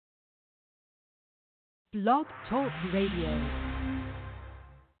Blog Talk Radio.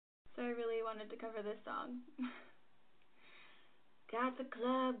 So I really wanted to cover this song. Got the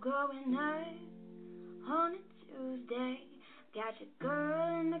club going night on a Tuesday. Got your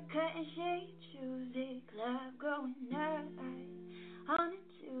girl in the cut and she choosy. Club going night on a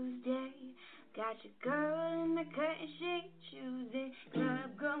Tuesday. Got your girl in the cut and she choosy.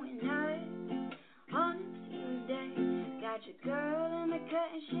 Club going night on a Tuesday. Got your girl in the cut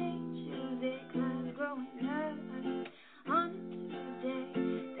and she choosy. Club going night on a Tuesday.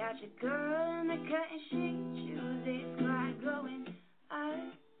 Got your girl in the cut and she choosy. Club going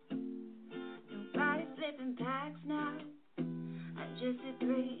night. Nobody flipping packs now. I just did 3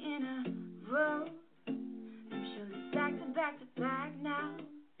 in a row. Them shooters back to back to back now.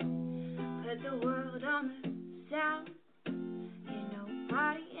 Put the world on the sound. Ain't no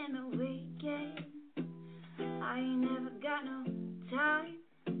party in the weekend. I ain't never got no time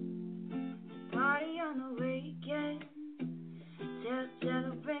to party on the weekend. Tell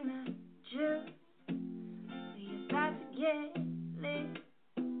her bring the juice. We about to get lit.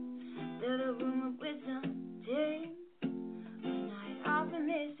 Build a room up with some teams. One night off and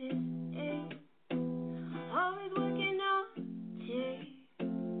this is it. Always working on T.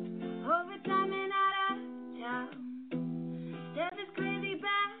 Overtime and out of town. Steph is crazy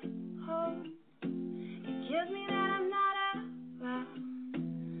back home. It kills me that I'm not around.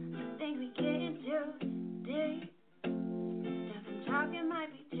 I think we getting too deep. Stuff I'm talking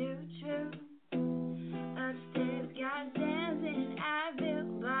might be too true. Upstairs, guys dancing,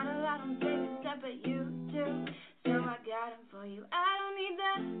 Advil bottle. I don't take a step, but you do. So I got 'em for you. I don't need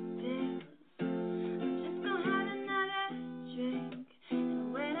the pills. I'm just gonna have another drink.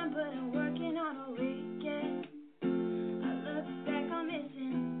 And when I'm putting work in on a weekend, I look back on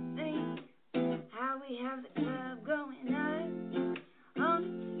missing things. How we have the club going up on a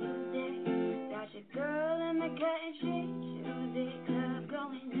Tuesday. Got your girl in the cut and she choosy. Club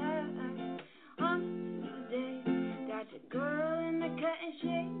going up on a Tuesday. Got your girl in the cut and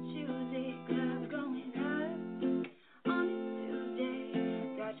she choosy. Club going up on a Tuesday.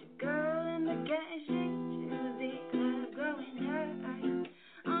 Got your girl in the cut and she choosy. Club going up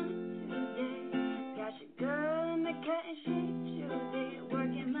on a Tuesday. Got your girl in the cut and she choosy.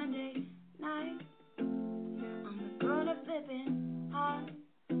 Working Monday night on the corner flipping hard.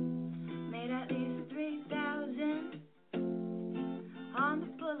 Made at least 3,000 on the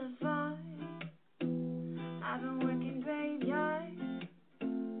boulevard. I've been working graveyard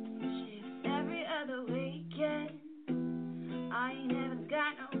shifts every other weekend. I ain't never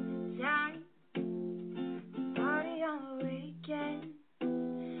got no time to party on the weekend.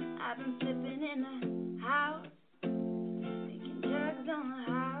 I've been flipping in the house, making drugs on the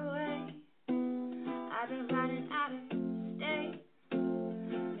highway. I've been riding out of state,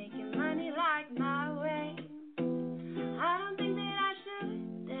 making money like my way. I don't think that I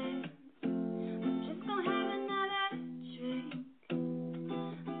should dance. I'm just gonna have another drink.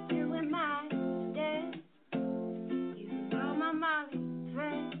 I'm doing my dance. You know my Molly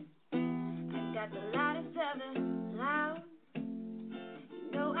friend. I got the lightest of the loud.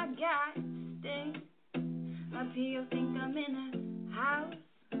 You know I got sting. My P.O. think I'm in the house.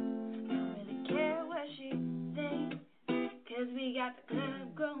 Don't really care what she thinks. 'Cause we got the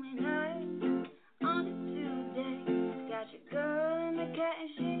club going up on a Tuesday. Got your girl in the cut and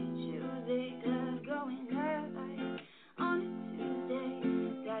she choosy. Club going up on a Tuesday.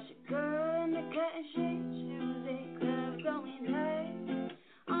 Got your girl in the cut and she choosy. Club going up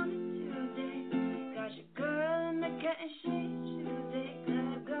on a Tuesday. Got your girl in the cut and she choosy.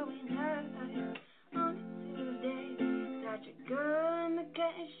 Club going up on a Tuesday. Got your girl in the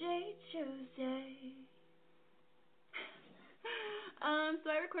cut and she choosy. So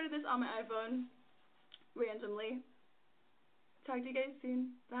I recorded this on my iPhone randomly. Talk to you guys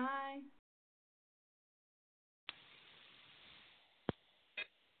soon. Bye.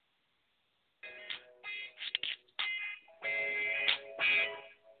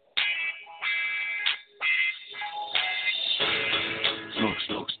 Smoke,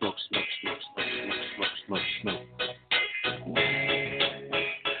 smoke, smoke, smoke, smoke, smoke, smoke, smoke, smoke, smoke.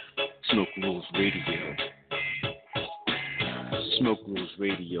 Smoke Rules Radio. Smoke Rules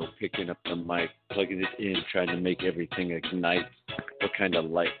Radio, picking up the mic, plugging it in, trying to make everything ignite. What kind of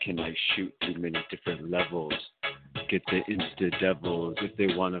light can I shoot through many different levels? Get the Insta devils if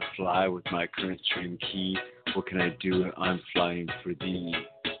they want to fly with my current stream key. What can I do? I'm flying for thee.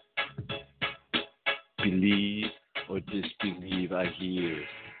 Believe or disbelieve, I hear.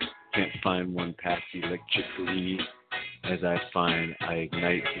 Can't find one path electrically. As I find, I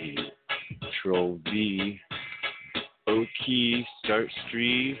ignite thee. Control V. O key, start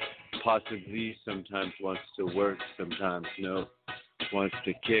stream. possibly sometimes wants to work, sometimes no, wants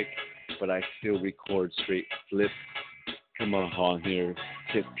to kick, but I still record straight flip. Come on here,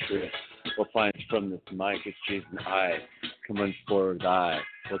 tip trip. What finds from this mic is Jason I. Come on for thy.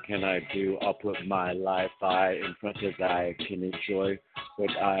 What can I do? I'll put my life I in front of thy. Can enjoy what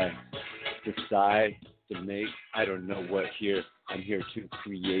I decide to make. I don't know what here. I'm here to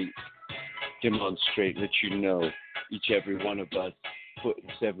create. Demonstrate, let you know. Each every one of us. Put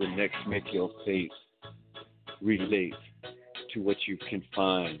sever next, make your fate. Relate to what you can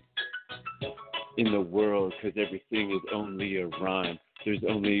find in the world, because everything is only a rhyme. There's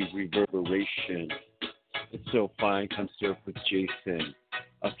only reverberation. It's so fine, come surf with Jason.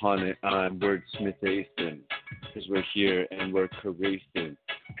 Upon it, I'm Wordsmith Asen. Because we're here and we're caressing.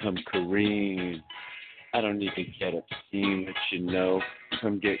 Come careen. I don't even get obscene, let you know.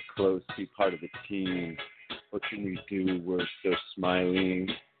 Come get close, be part of the team. What can we do? We're so smiling.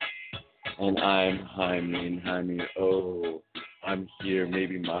 And I'm Jaime, oh, I'm here,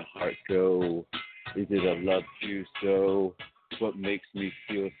 maybe my heart go. Is it a love juice, so? What makes me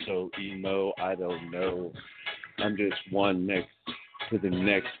feel so emo? I don't know. I'm just one next to the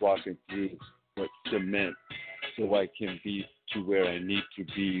next, walking through what's cement, so I can be to where I need to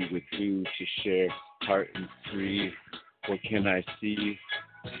be with you to share heart and free. What can I see?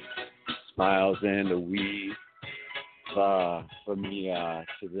 Smiles and a wee. Familia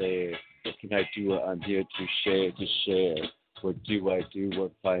today. What can I do? I'm here to share. What do I do?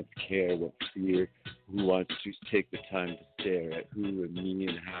 What finds care? What fear? Who wants to take the time to stare at who and me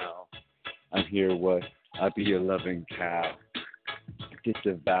and how? I'm here, what? I be a loving cow. Get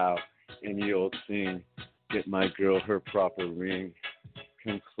the vow, any old thing. Get my girl her proper ring.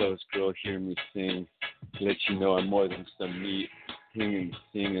 Come close, girl, hear me sing. Let you know I'm more than some meat. Singing,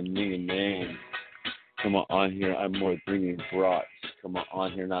 singing, me and name. Come on here, I'm more bringing brats. Come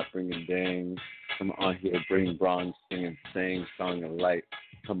on here, not bringing dangs. Come on here, bring bronze, singing, sang, song of light.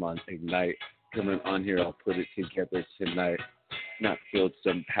 Come on, ignite. Coming on here, I'll put it together tonight. Not filled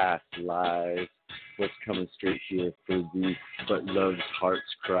some past lies. What's coming straight here for thee, but love's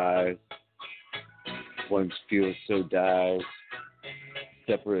heart's cries. One feels so dies,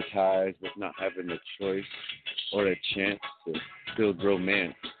 separatized with not having a choice or a chance to build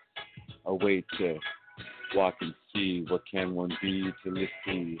romance. A way to walk and see what can one be to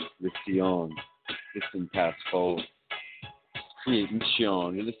listen past fold. Create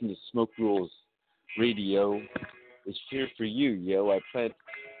mission. You listen to Smoke Rules Radio. It's here for you, yo. I plant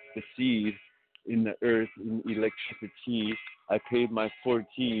the seed in the earth, in electricity. I paid my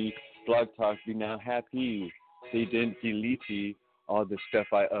 40. Blog Talk, be now happy. They didn't delete all the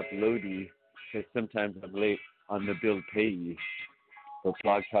stuff I uploaded, because sometimes I'm late on the bill pay. But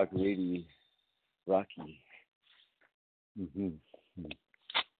Blog Talk Radio, Rocky.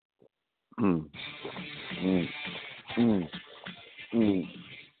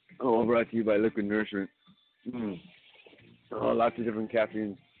 Oh, brought to you by Liquid Nourishment. Oh, lots of different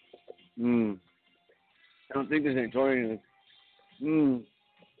caffeines. I don't think there's any taurine in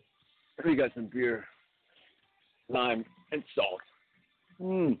it. We got some beer, lime, and salt.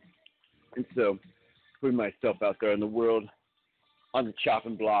 And so, putting myself out there in the world, on the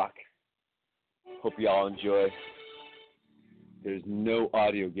chopping block. Hope you all enjoy. There's no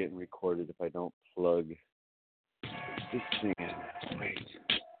audio getting recorded if I don't plug this thing in. Wait.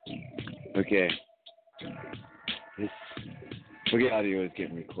 Okay. Audio is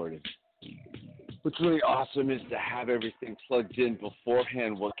getting recorded. What's really awesome is to have everything plugged in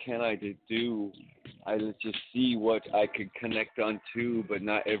beforehand. What can I do? I just see what I could connect onto, but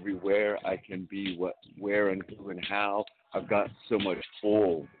not everywhere I can be what, where, and who, and how. I've got so much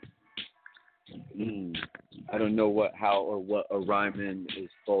full. I don't know what, how, or what a rhyme in is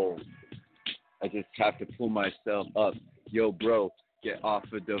full. I just have to pull myself up. Yo, bro, get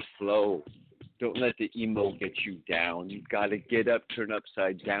off of the flow. Don't let the emo get you down. You've got to get up, turn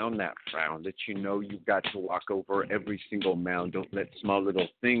upside down that frown. That you know you've got to walk over every single mound. Don't let small little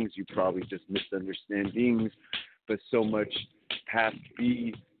things, you probably just misunderstandings, but so much past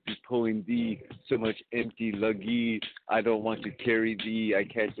be pulling thee, so much empty luggy. I don't want to carry thee. I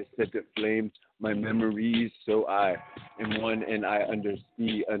can't just set the flame my memories. So I am one, and I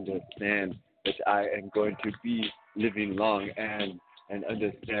understand that I am going to be living long and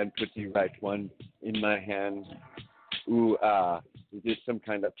understand, put the right one in my hand. Ooh, is this some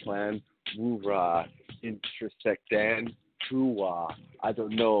kind of plan? Ooh-rah, intersectan, true-ah. I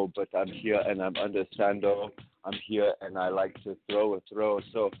don't know, but I'm here and I'm understando. I'm here and I like to throw.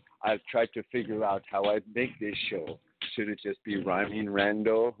 So I've tried to figure out how I make this show. should it just be rhyming,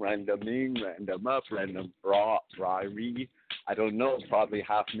 randoming, random up, random raw, rhyme? I don't know, probably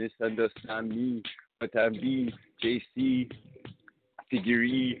half misunderstand me, but I'm B, JC, figure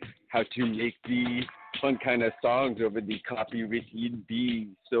E, how to make the fun kind of songs over the copywritten B.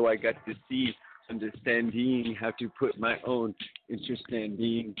 So I got to see, understanding how to put my own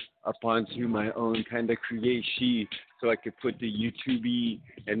understanding up onto my own kind of creation, so I could put the YouTube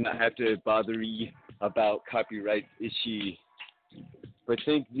and not have to bother about copyright issue. But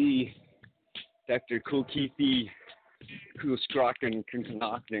thank thee, Dr. Kulkeethi, Kulskrocken,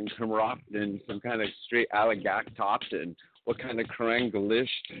 Kunknockton, Kumrockton, some kind of straight Allagac Topton. What kind of Karanglish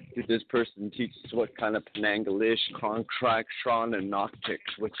did this person teach us? What kind of Penanglish, Concrack, Shron, and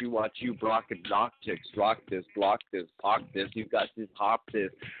Noctics? What you watch, you block and Noctics. Rock this, block this, pock this. You got this, hop this.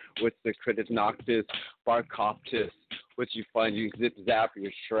 What's the credit Noctis, Barcoptis? What you find, you zip zap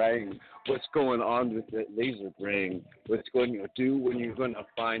your shrine. What's going on with the laser brain? What's going to do when you're going to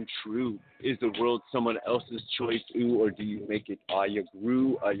find true? Is the world someone else's choice, ooh, or do you make it your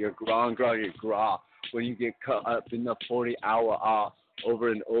grew, your grand, your gra? When you get caught up in the 40-hour over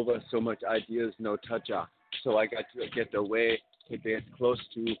and over, so much ideas, no touch-up. So I got to get the way to get close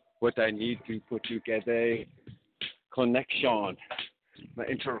to what I need to put together. Connection, my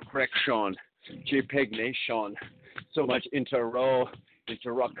intercorrection, JPEG nation, so much interrocation.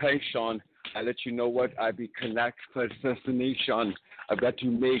 I let you know what I be connect for assassination. I've got to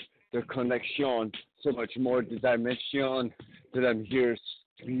make the connection so much more the dimension that I'm here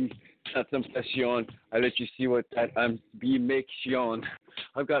to be. Not some passion. I let you see what that I'm be make shown.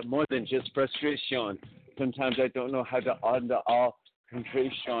 I've got more than just frustration. Sometimes I don't know how to under all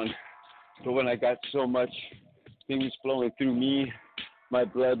concentration. But when I got so much things flowing through me, my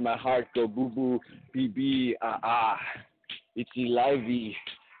blood, my heart go boo boo, BB, it's lively.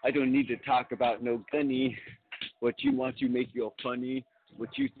 I don't need to talk about no gunny. What you want to make you funny.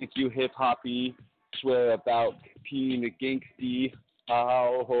 What you think you hip hoppy. Swear about peeing a gangsty.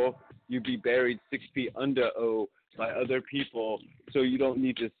 You be buried 6 feet under by other people, so you don't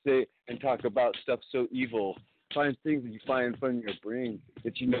need to sit and talk about stuff so evil. Find things that you find from your brain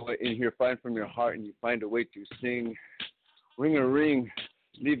that you know in here. Find from your heart, and you find a way to sing. Ring a ring,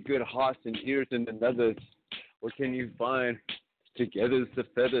 leave good hearts and ears and another's. What can you find? Together's the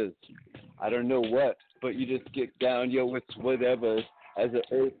feathers. I don't know what, but you just get down, yo, it's whatever. As the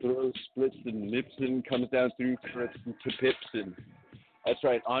earth throws, splits and lips and comes down through crips and to pips and. That's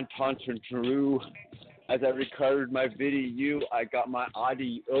right, Entente and True. As I recorded my video, I got my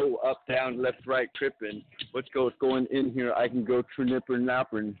audio up, down, left, right, tripping. What's going in here? I can go trinipper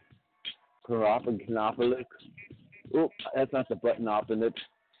napping. Karop and Knoppalik. Oh, that's not the button open it.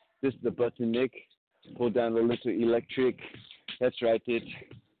 This is the button nick. Pull down the little electric. That's right, it.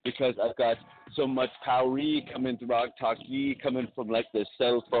 Because I've got so much power coming through Rock Talkie, coming from like the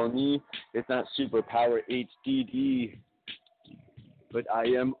cell phone. It's not super power HDD. But I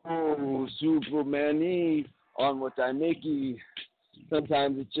am, Superman-y on what I make-y.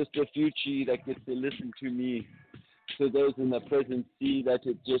 Sometimes it's just a future that gets to listen to me. So those in the present see that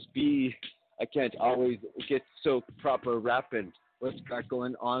it just be. I can't always get so proper rapping. What's got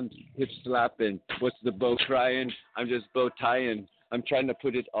going on? Hip slapping. What's the bow crying? I'm just bow tying. I'm trying to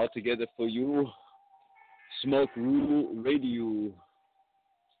put it all together for you. Smoke Rule Radio.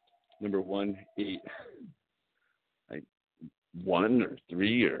 Number 18. 1 or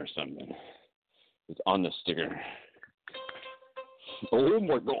 3 or something. It's on the sticker. Oh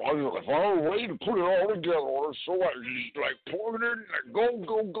my God, I found a way to put it all together, so I just like pour it in and go.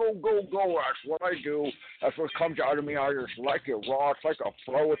 That's what I do. That's what comes out of me. I just like it raw. It's like a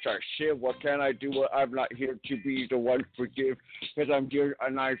flow. It's a shiv. What can I do? I'm not here to be the one to forgive, because I'm here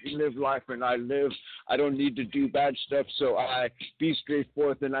and I live life and I live. I don't need to do bad stuff, so I be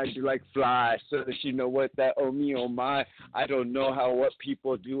straightforward and I do like fly, so that you know what that oh me oh my. I don't know how what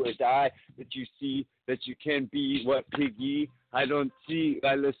people do or die, that you see that you can be what piggy. I don't see,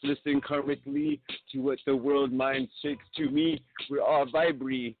 I listen karmically to what the world mind shakes to me. We're all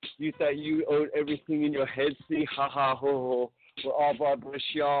vibri. You thought you owed everything in your head, see, ha ha ho ho. We're all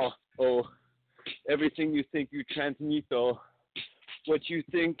vibration. Oh, everything you think you transmito. What you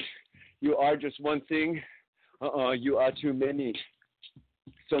think you are just one thing, you are too many.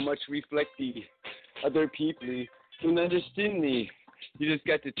 So much reflecty. Other people don't understand me. You just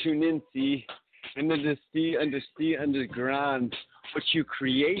got to tune in, see. And then to see, underground, what you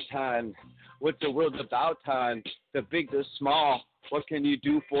create on, what the world's about on, the big, the small, what can you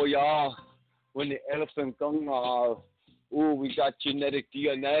do for y'all? When the elephant gone off, ooh, we got genetic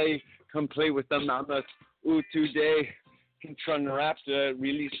DNA, come play with the mammoth, ooh, today, Contron Raptor,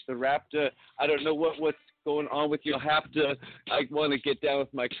 release the raptor, I don't know what's going on with you? I want to get down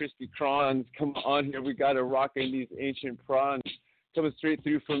with my crispy prawns. Come on here, we got to rock in these ancient prawns. Coming straight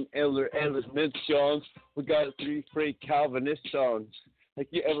through from Elder Mint songs. We got 3 Frank Calvinist songs. Like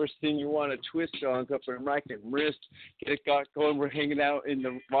you ever seen you want to twist songs up in rack and wrist. Get it got going. We're hanging out in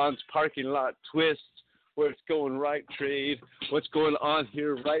the Ron's parking lot. Twist. Where it's going right, trade. What's going on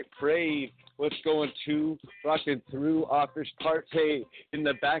here, right, parade. What's going to, rocking through office party in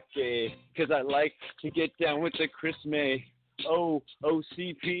the back gay. Because I like to get down with the Christmas. Oh,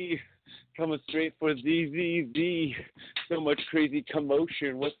 OCP. Coming straight for ZZZ. So much crazy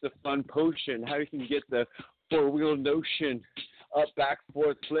commotion. What's the fun potion? How you can get the 4-wheel notion. Up, back,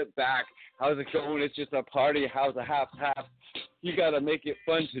 forth, flip back. How's it going? It's just a party. How's a half? You got to make it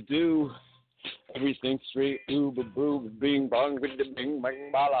fun to do. Everything straight, ooh, boo, bing, bong, with the bing, bang,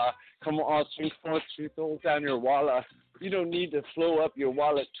 bala. Come on, swing forth, throw down your wallet. You don't need to flow up your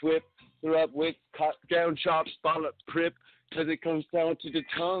wallet, twip. Throw up with down shop, ballot, crip. Because it comes down to the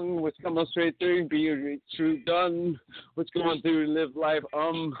tongue. What's coming straight through, be a true done. What's going through, live life,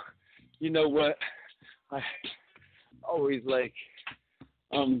 you know what? I always like,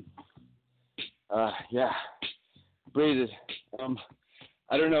 yeah, braided,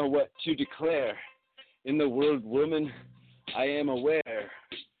 I don't know what to declare. In the world, woman, I am aware.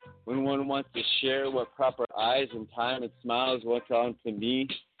 When one wants to share what proper eyes and time and smiles what's on to me,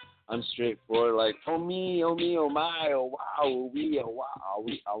 I'm straightforward like, oh me, oh my, oh wow, oh wow,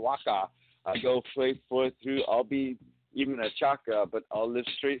 waka. I go straight forth through, I'll be even a chaka, but I'll live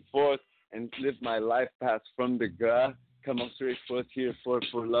straight forth and live my life path from the gra. Come on straight forth here for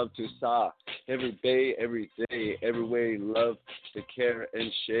love to saw. Every day, every day, every way, love to care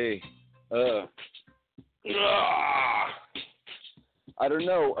and shay. I don't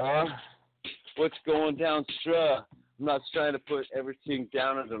know, what's going down, I'm not trying to put everything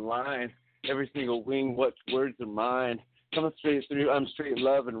down on the line. Every single wing, what words are mine? Coming straight through, I'm straight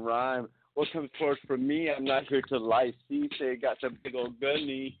love and rhyme. What comes forth from me, I'm not here to lie. See, say I got some big old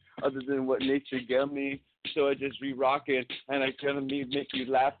gunny, other than what nature gave me. So I just re-rock it, and I tell me make you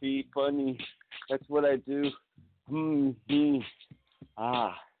laughy, funny. That's what I do.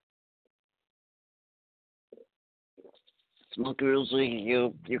 Smokers,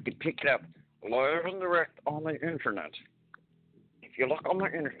 you can pick it up live and direct on the internet. If you look on the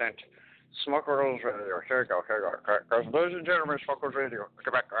internet, Smokers Radio. Here you go. Because ladies and gentlemen, Smokers Radio.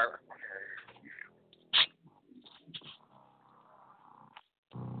 Get back.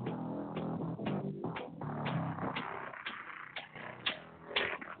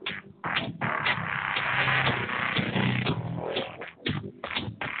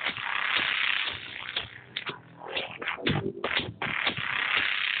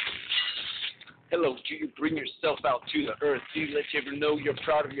 Hello, do you bring yourself out to the earth? Do you let you ever know you're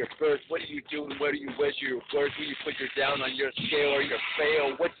proud of your birth? What do you do and where do you measure your worth? Will you put your down on your scale or your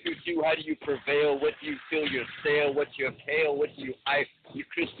fail? What do you do? How do you prevail? What do you feel your sail? What's your tail? What do you hype? You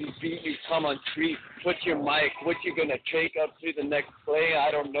crispy beat, you come on treat. What's your mic? What you gonna take up to the next play?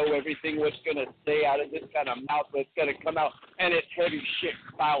 I don't know everything what's gonna say out of this kind of mouth, but it's gonna come out and it's heavy shit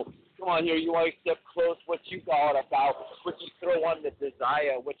clout. Come on here, you always step close, what you got about, what you throw on the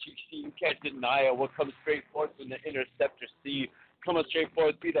desire, what you see, you can't deny it, what comes straight forth from the interceptor sea. Come on straight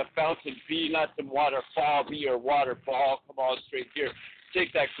forth, be the fountain, be not some waterfall, be your waterfall. Come on straight here.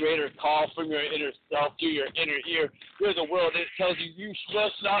 Take that greater call from your inner self to your inner ear. You're the world that tells you you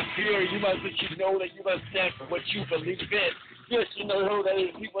must not fear. You must let you know that you must stand for what you believe in. Yes, you know that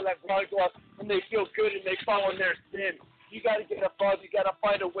there's people that want to go out and they feel good and they fall in their sin. You got to get above. You got to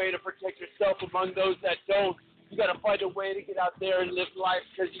find a way to protect yourself among those that don't. You got to find a way to get out there and live life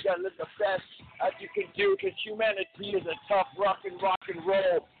because you got to live the best that you can do because humanity is a tough rock and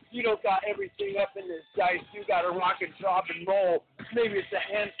roll. You don't got everything up in this dice. You got to rock and drop and roll. Maybe it's the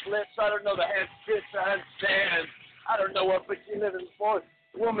hand flips. I don't know. The hand fits, the hand stands. I don't know what, but you live in forth.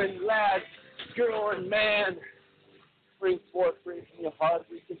 Woman, lad, girl, and man. Bring forth, bring from your heart,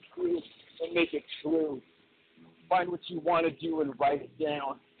 we can prove and make it true. Find what you want to do and write it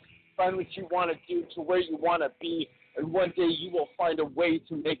down. Find what you want to do to where you want to be, and one day you will find a way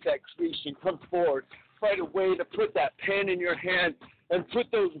to make that creation come forward. Find a way to put that pen in your hand and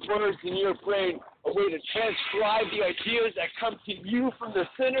put those words in your brain, a way to transcribe the ideas that come to you from the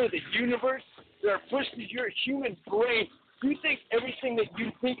center of the universe that are pushed to your human brain. You think everything that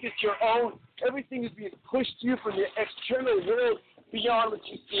you think is your own, everything is being pushed to you from the external world beyond what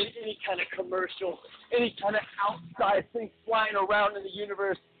you see in any kind of commercial, any kind of outside thing flying around in the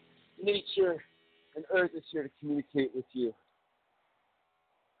universe. Nature and Earth is here to communicate with you.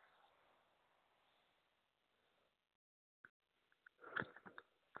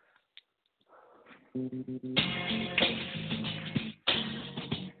 Smoke,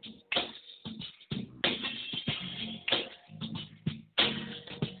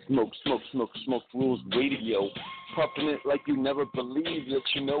 smoke, smoke, smoke rules radio. Puffing it like you never believed. That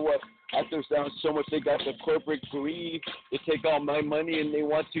you know what? I thirst down so much they got the corporate greed. They take all my money and they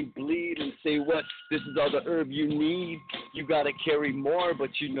want to bleed and say what? This is all the herb you need. You gotta carry more, but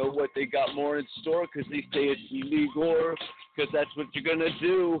you know what? They got more in store because they say it's illegal. Because that's what you're gonna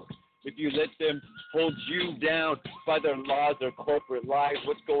do if you let them hold you down by their laws or corporate lies.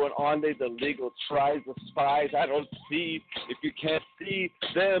 What's going on? They the legal tries, the spies. I don't see. If you can't see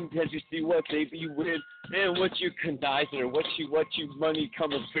them, can't you see what they be with? And what you connizer, what you money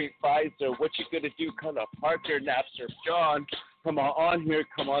coming straight Pfizer, what you gonna do? Kind of Parker, Napster, John. Come on here,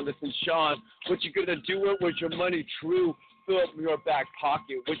 come on, listen, Sean. What you gonna do it with your money? True. Fill up your back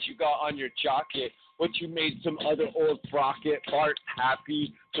pocket. What you got on your jacket? What you made some other old rocket, Bart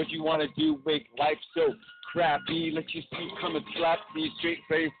happy. What you want to do, make life so crappy. Let you see, come and slap me straight,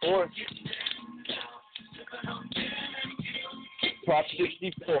 very forth. Prop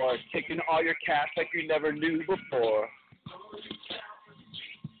 64, taking all your cash like you never knew before.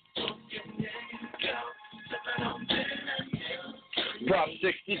 Prop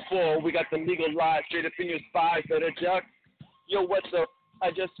 64, we got the legal lies straight up in your spies, better duck. Yo, what the? I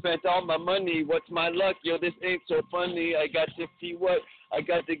just spent all my money. What's my luck? Yo, this ain't so funny. I got to see what? I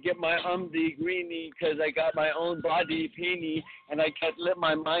got to get my greenie, cause I got my own body peeny, and I can't let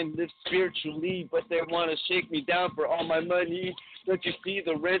my mind live spiritually, but they want to shake me down for all my money. Don't you see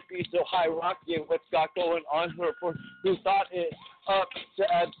the red be so high rocking? What's got going on here for who thought it up to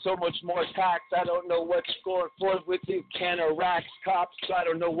add so much more tax? I don't know what's going forth with you cataracts, cops. I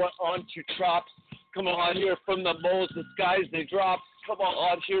don't know what on to trops. Come on here from the moles, the skies they drop. Come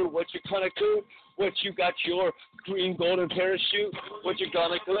on here, what you gonna do? What you got your green golden parachute? What you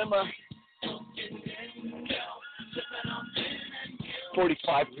gonna glimmer?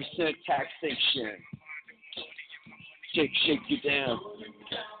 45% taxation. Shake you down.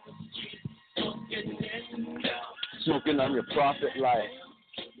 Smoking on your profit life.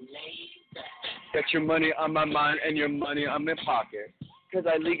 Got your money on my mind and your money on my pocket. Because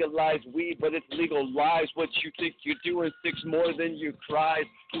I legalize weed, but it's legal lies. What you think you're doing sticks more than you cries.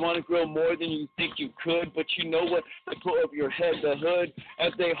 You want to grow more than you think you could, but you know what? They put over your head the hood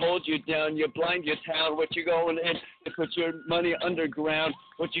as they hold you down. You blind your town. What you going in? They put your money underground.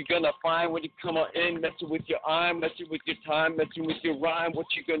 What you gonna find when you come on in? Messing with your eye, messing with your time, messing with your rhyme. What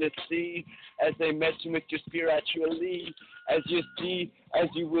you gonna see as they messing with your spiritually? As you see, as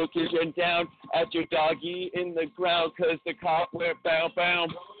you will get down at your doggy in the ground, cause the cop went bound.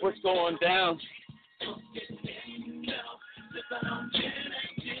 What's going down?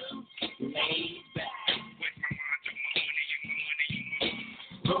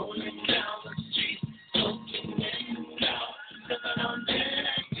 Rolling down the street, smoking in the crowd, living on gin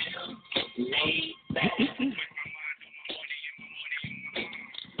and till, laid back.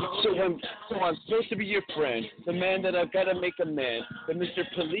 So I'm supposed to be your friend, the man that I've got to make a man. But Mr.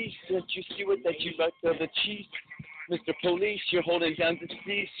 Police, don't you see what that you got the cheese? Mr. Police, you're holding down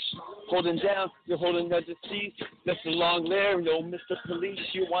deceased. You're holding down deceased. Mr. Long there, yo, Mr. Police,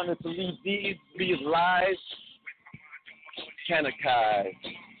 you want to believe these lies? Kanakai.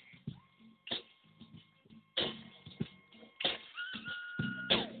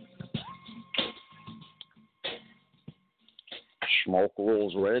 Smoke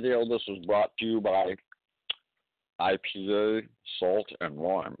Rules Radio. This is brought to you by IPA, Salt, and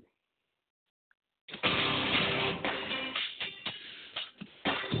Lime.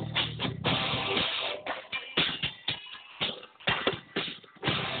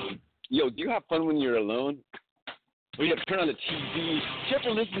 Yo, do you have fun when you're alone? Or you have to turn on the TV? Do you have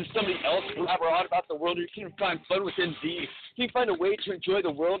to listen to somebody else blabber on about the world? Or you can find fun within thee? Can you find a way to enjoy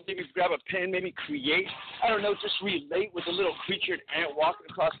the world? Maybe grab a pen, maybe create? I don't know, just relate with a little creature, an ant walking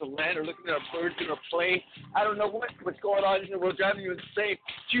across the land or looking at a bird in a plane. I don't know what's going on in the world driving you insane.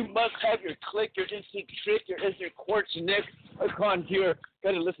 You must have your click, your instant trick, your instant quartz nick. Come here,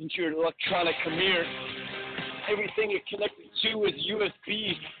 gotta listen to your electronic Khmer. Everything you're connected to is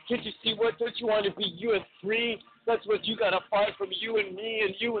USB. Can't you see what? Don't you want to be US free? That's what you gotta find from you and me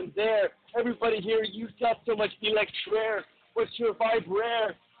and you and there. Everybody here, you got so much electrair. What's your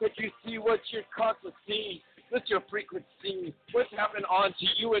vibrare? Can't you see what's your consciousness? What's your frequency? What's happening on to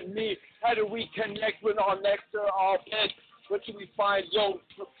you and me? How do we connect with our next or all bent? What can we find? Yo,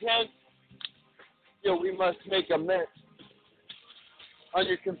 repent. Yo, we must make a mess. On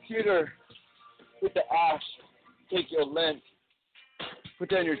your computer, with the ash, take your lens. Put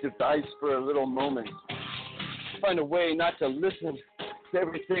down your device for a little moment. Find a way not to listen to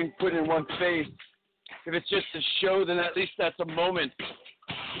everything put in one face. If it's just a show, then at least that's a moment.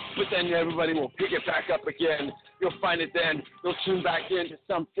 But then everybody will pick it back up again. You'll find it then. You'll tune back into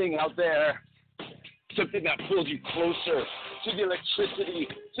something out there. Something that pulls you closer to the electricity,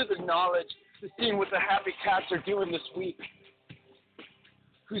 to the knowledge, to seeing what the happy cats are doing this week.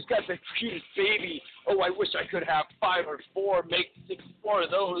 Who's got the cutest baby? Oh, I wish I could have 5 or 4, make 6 more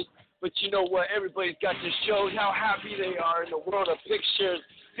of those. But you know what? Everybody's got to show how happy they are in the world of pictures,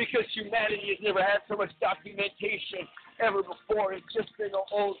 because humanity has never had so much documentation ever before. It's just been the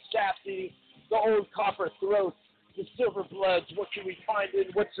old sassy, the old copper throats, the silver bloods. What can we find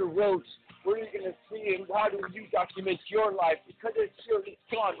in what's your roads? What are you going to see, and how do you document your life? Because it's surely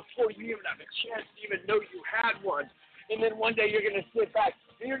gone before you even have a chance to even know you had one. And then one day you're going to sit back,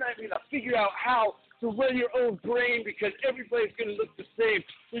 and you're not going to figure out how to run your own brain, because everybody's going to look the same.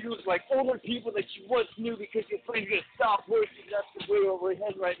 You're going to look like older people that you once knew, because your brain's going to stop working. That's the way over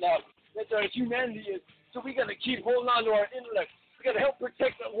head right now. That's our humanity is. So we got to keep holding on to our intellect. We got to help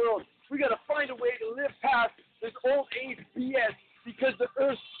protect the world. We got to find a way to live past this old age BS, because the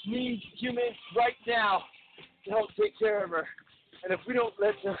earth needs humans right now to help take care of her. And if we don't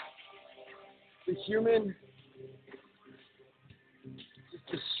let the human just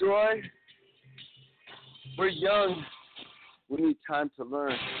destroy, we're young. We need time to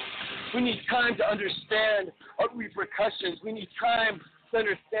learn. We need time to understand our repercussions. We need time to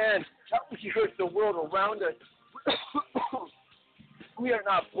understand how we hurt the world around us. We are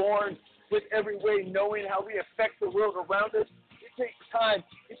not born with every way knowing how we affect the world around us. It takes time.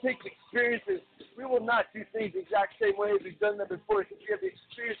 It takes experiences. We will not do things the exact same way as we've done them before, because we have the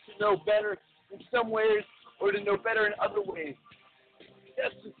experience to know better in some ways or to know better in other ways.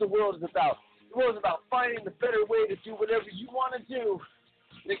 That's what the world is about. The world is about finding the better way to do whatever you want to do.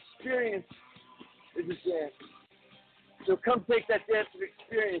 The experience is a dance. So come take that dance of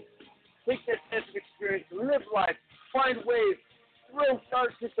experience. Take that dance of experience. Live life. Find ways. Throw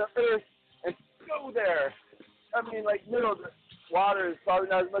darts at the earth and go there. I mean, like, the water is probably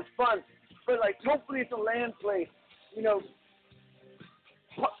not as much fun. But, like, hopefully it's a land place. You know,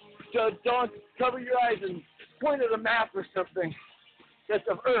 don't cover your eyes and point at a map or something. That's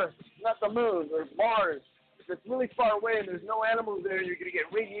of Earth, not the moon or Mars. If it's really far away and there's no animals there, you're going to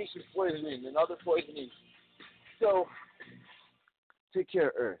get radiation poisoning and other poisoning. So, take care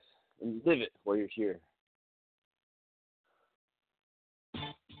of Earth and live it while you're here.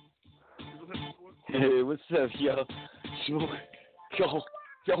 Hey, what's up, yo?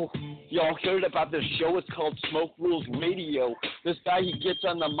 Y'all heard about this show? It's called Smoke Rules Radio. This guy, he gets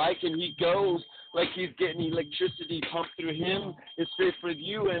on the mic and he goes like he's getting electricity pumped through him. It's straight for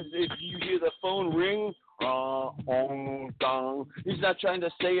you, and if you hear the phone ring, dong. He's not trying to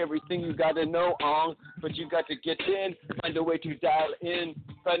say everything you got to know, but you got to get in, find a way to dial in,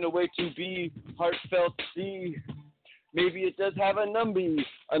 find a way to be heartfelt, see. Maybe it does have a number.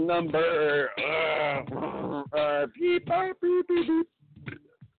 Beep, beep, beep, beep.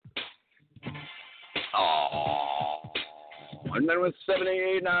 And then with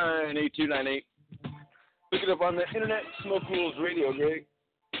 788-8298. Look it up on the internet, Smoke Rules Radio, Greg.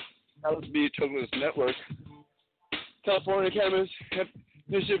 LSB Togless Network. California Cannabis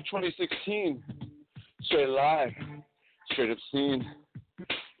Initiative 2016. Straight live. Straight up scene.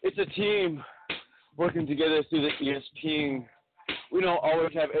 It's a team working together through the ESPing. We don't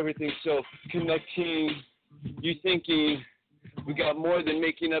always have everything, so connecting, you thinking, we got more than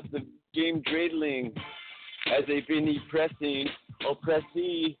making up the game dreidling as they've been pressing,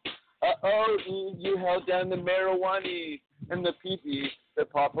 oppressee. You held down the marijuana and the pee-pee, the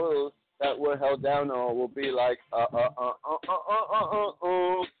poppers that were held down will be like,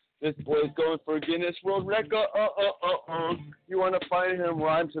 This boy's going for Guinness World Record, You want to find him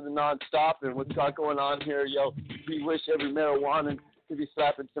rhyme to the non-stop, and what's got going on here, yo? We wish every marijuana could be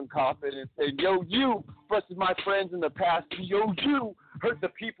slapping some coffin and saying, yo, you busted my friends in the past, and yo, you hurt the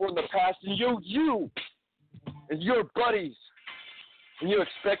people in the past, and yo, you and your buddies, and you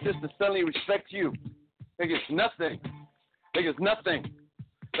expect us to suddenly respect you. Like it's nothing. Like it's nothing.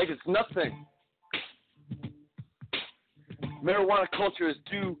 Like it's nothing. Marijuana culture is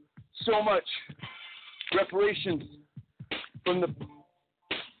due so much reparations from the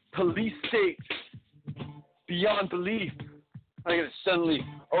police state beyond belief. I get suddenly,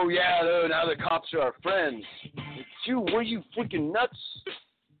 oh yeah, now the cops are our friends. Were you freaking nuts?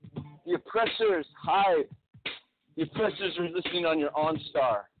 The oppressors hide. The oppressors are listening on your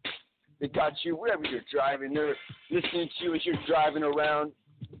OnStar. They got you wherever you're driving. They're listening to you as you're driving around,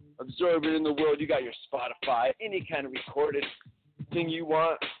 absorbing in the world. You got your Spotify, any kind of recorded thing you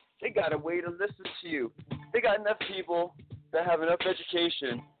want. They got a way to listen to you. They got enough people that have enough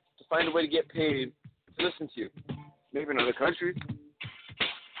education to find a way to get paid to listen to. Maybe in other countries.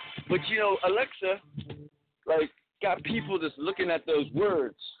 But, you know, Alexa, like, got people just looking at those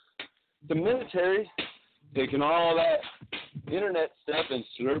words. The military taking all that internet stuff and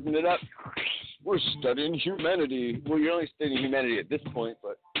slurping it up. We're studying humanity. Well, you're only studying humanity at this point,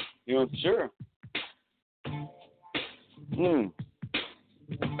 but, you know, sure.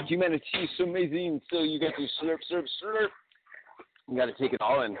 Humanity is so amazing. So you got to slurp, slurp, slurp. You got to take it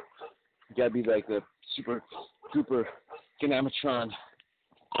all in. You got to be like the super duper Ganamatron.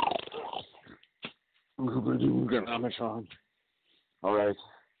 Ganamatron. All right.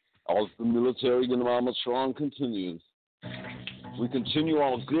 As the military Ganamatron continues, we continue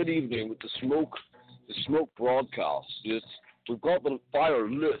on good evening with the smoke broadcast. Yes, we've got the fire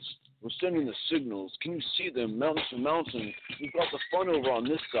lit. We're sending the signals. Can you see them mountain to mountain? We've got the fun over on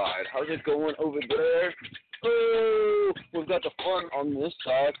this side. How's it going over there? Oh, we've got the fun on this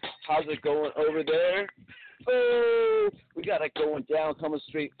side. How's it going over there? Oh, we got it going down, coming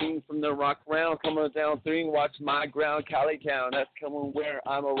straight in from the rock round, coming down three, watch my ground, Cali town. That's coming where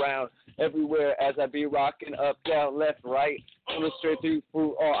I'm around, everywhere as I be rocking up, down, left, right, coming straight through,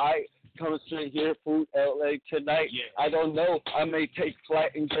 food, all right, coming straight here, food, LA tonight. Yeah. I don't know, I may take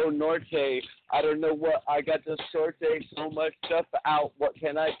flight and go norte. I don't know what I got to sorte, so much stuff out. What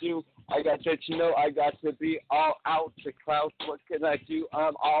can I do? I got to, you know, I got to be all out to clout. What can I do?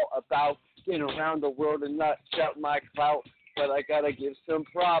 I'm all about getting around the world and not shout my clout, but I gotta give some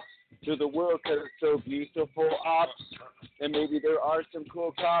props to the world because it's so beautiful, ops. And maybe there are some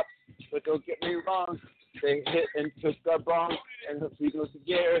cool cops, but don't get me wrong, they hit and took the bomb and the people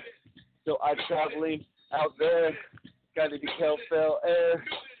together. So I'm traveling out there, gotta be careful air.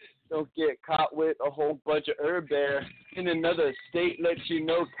 Don't get caught with a whole bunch of herb there. In another state, let you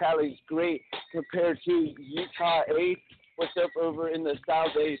know Cali's great compared to Utah 8. What's up over in the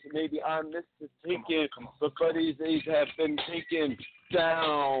South Days? Maybe I'm mistaken, but buddies, they have been taken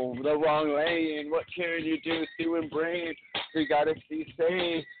down the wrong lane. What can you do through brain? We gotta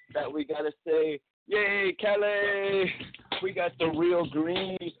say that we gotta say, yay, Cali! We got the real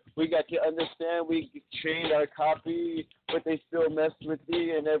green. We got to understand we trained our copy, but they still mess with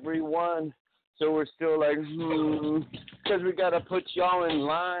me and everyone. So we're still like, because we got to put y'all in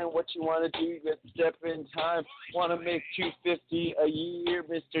line. What you want to do, you step in time. Want to make $250 a year,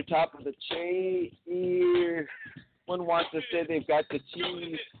 Mr. Top of the Chain here. One wants to say they've got the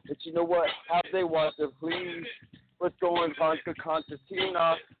cheese, but you know what? How they want to please. What's going on to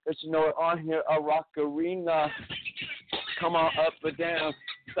Concertina? But you know what? On here, a rock arena. Come on up and down.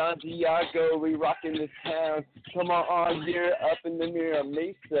 Santiago, we rockin' this town. Come on here, up in the Mira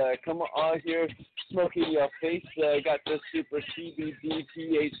Mesa. Come on here, smoking your face. Got the super CBD,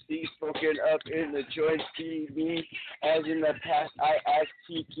 THC smoking up in the joint TV. As in the past, I ask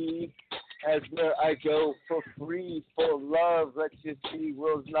Tiki. As where I go for free, for love. Let you see,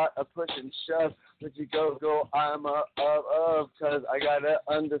 world's not a push and shove. Let you go, I'm cause I gotta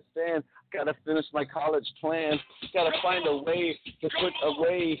understand. Gotta finish my college plan. Gotta find a way to put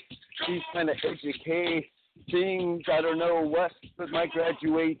away these kind of educate things. I don't know what, but my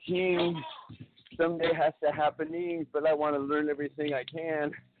graduating someday has to happen, but I want to learn everything I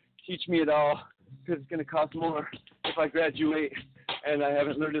can. Teach me it all, because it's going to cost more if I graduate and I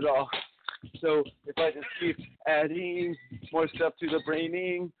haven't learned it all. So if I just keep adding more stuff to the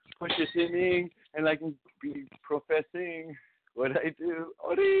braining, push it in, and I can be professing what I do.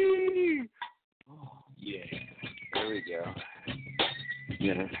 Oh, yeah. There we go.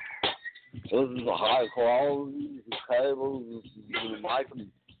 Yeah. This is a high quality cable.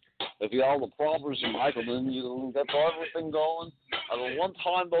 If you have the proper Michael, then you get everything going. At a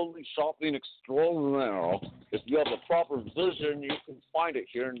one-time only shopping extraordinaire. If you have the proper vision, you can find it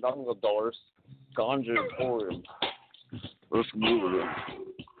here in Dungador's Ganja Emporium. Let's move it.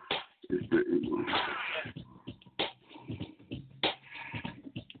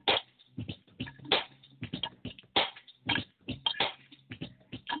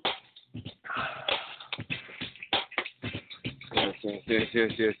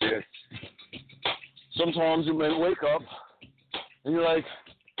 Yes. Sometimes you may wake up and you're like,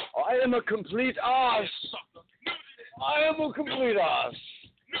 I am a complete ass. I am a complete ass.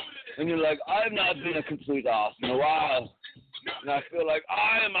 And you're like, I've not been a complete ass in a while. And I feel like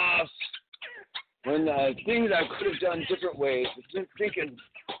I am ass. When things I could have done different ways, it's been thinking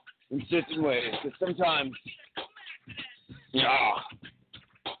in certain ways. Because sometimes,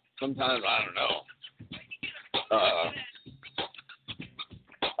 sometimes I don't know.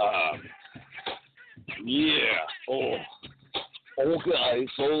 Okay,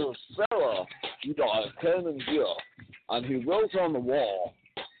 so Sarah, came in here, and he wrote on the wall,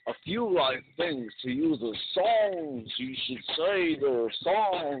 a few like things to use as songs. You should say their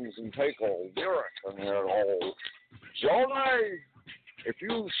songs and take a lyric and it all. Johnny, if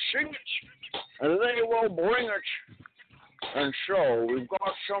you sing it, and they will bring it. And so we've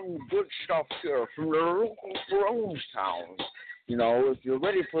got some good stuff here from the local Jonestown. You know, if you're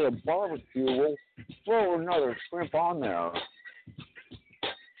ready for the barbecue, we'll throw another shrimp on there.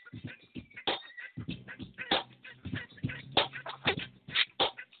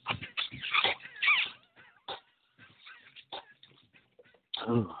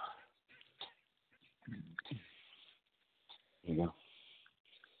 Oh. There you go.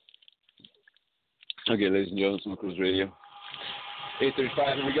 Okay, ladies and gentlemen, Smokers Radio.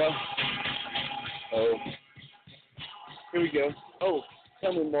 8:35, here we go. Oh. Here we go. Oh,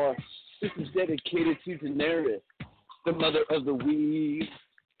 tell me more. This is dedicated to Daenerys, the mother of the weave.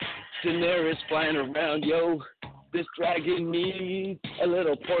 Daenerys flying around, yo. This dragon needs a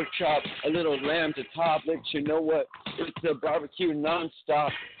little pork chop, a little lamb to top. Let you know what? It's a barbecue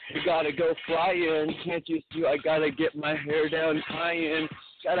nonstop. We gotta go flying. Can't you see? I gotta get my hair down tying.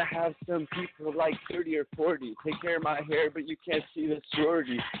 Gotta have some people like 30 or 40 take care of my hair, but you can't see the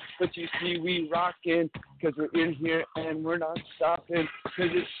shorty. But you see we rockin', cause we're in here and we're not stopping, cause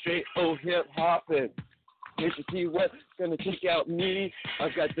it's straight hip hoppin'. Can't you see what's gonna take out me?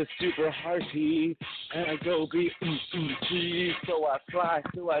 I've got the super hearty, and I go be so I fly,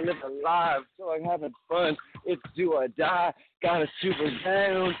 so I live alive, so I'm having fun. It's do or die, got a super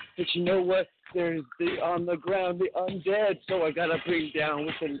down, but you know what? There's the on the ground, the undead, so I gotta bring down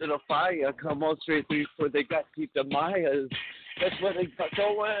with a little fire. Come on straight through for they got keep the Mayas. That's what they got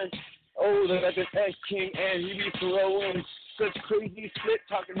going. Oh, they got this X-King and he be throwing such crazy split,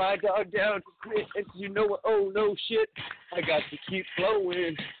 talking my dog down to quit. And you know what? Oh, no shit. I got to keep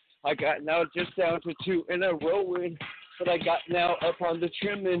flowing. I got now just down to 2 in a rowing. But I got now up on the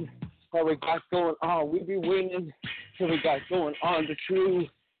trimming. How we got going on. We be winning. So we got going on the true.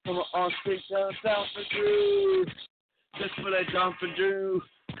 Come on, straight down south for Drew. That's what I jump and do.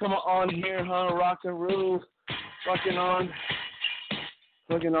 Come on here, huh? Rock and roll. Rocking on.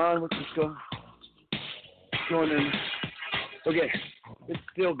 Rocking on. What's this going in? Okay, it's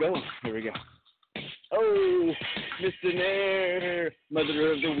still going. Here we go. Oh, Mr. Nair,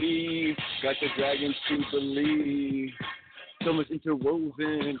 mother of the weave, got the dragons to believe. So much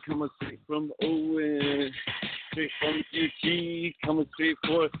interwoven, coming straight from Owen, straight from QT, coming straight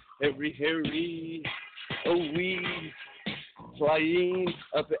for every Harry. Oh, we flying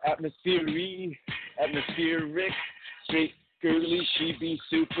up the atmospheric, straight girly, she be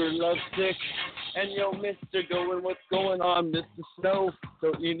super lovesick. And yo, Mr. Going, what's going on, Mr. Snow?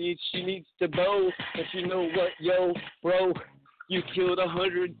 So she needs to bow. But you know what, yo, bro? You killed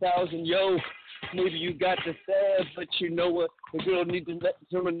 100,000, yo. Maybe you got the stab, but you know what? The girl needs to let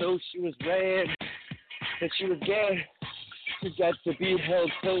someone know she was ran, that she was gay. She got to be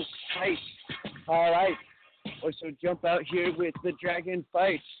held so tight. All right. Or so jump out here with the dragon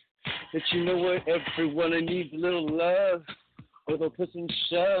fight. That you know what? Everyone needs a little love. Or they'll push and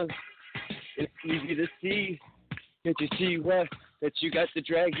shove. It's easy to see. Can't you see what? That you got the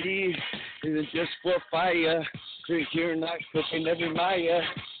draggy. Isn't just for fire. Drink here, not cooking every Maya.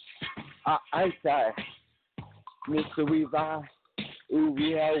 I say, Mr. Weaver. Ooh,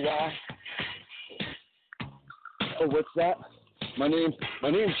 yeah, why? Oh, what's that? My name's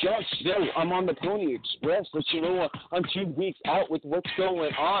John Snow. I'm on the Pony Express, but you know what? I'm 2 weeks out with what's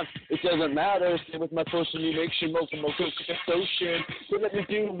going on. It doesn't matter. Stay with my potion, you make sure mocha ocean. So let me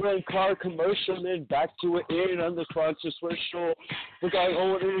do one car commercial, then back to it in on the sponsor special. Look, I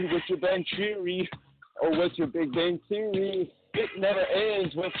order with your Ben Cheery. Oh, what's your Big Bang Theory? It never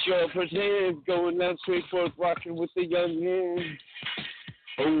ends. What's your pretend? Going down straight forth, rocking with the young men.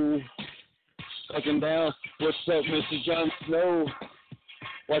 Oh. Talking down, what's up, Mr. Jon Snow?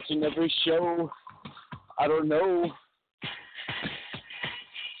 Watching every show, I don't know.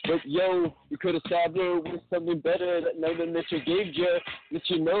 But yo, you could have stabbed her with something better that nothing that you gave you. Let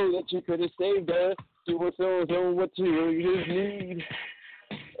you know that you could have saved her. Do what's on what you just need.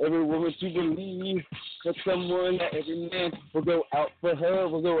 Every woman to believe that someone, that every man will go out for her.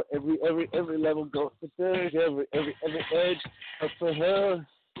 Will go every level, go for third, every edge up for her.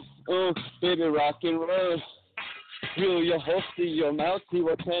 Oh, baby, rock and roll. Feel your hosty, your mouthy.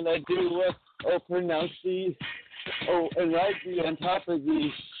 What can I do? Oh, pronounce thee. Oh, and right thee on top of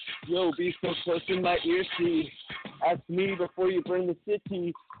thee. Yo, be so close in my ear, see. Ask me before you burn the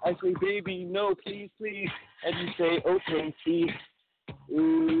city. I say, baby, no, please, please. And you say, okay, see.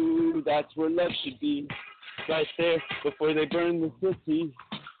 Ooh, that's where love should be. Right there, before they burn the city.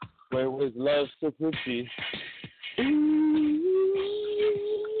 Where was love so pretty? Ooh.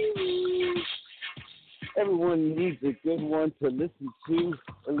 Everyone needs a good one to listen to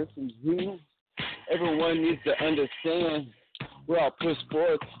or listen to. Everyone needs to understand we're all push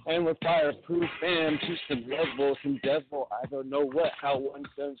forth and we're fireproof and to some level, some devil. I don't know how one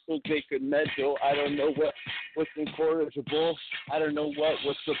does so they could meddle. I don't know what's incorrigible. I don't know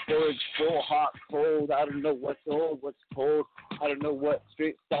what's the porridge full, hot, cold. I don't know what's old, what's cold. I don't know what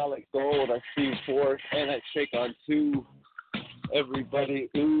straight solid gold. I see forth and I shake on two. Everybody,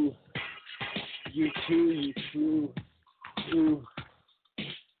 ooh, you too, ooh.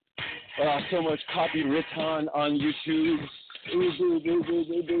 So much copy written on YouTube. Ooh, boo, boo, boo,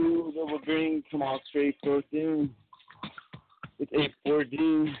 boo, boo. That will bring come on straight forth in. It's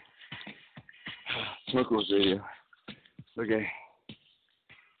 8:14. Smoke Rules Radio. Okay.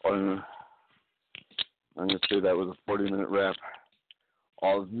 I'm gonna say that was a 40-minute rap.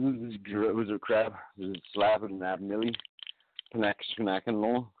 All this was a crab. This is slab and nab millie. Knacking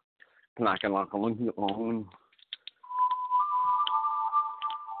long.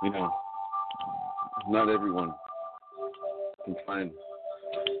 You know, not everyone can find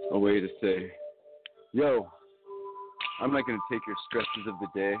a way to say, yo, I'm not going to take your stresses of the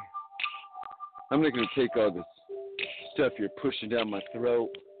day. I'm not going to take all this stuff you're pushing down my throat.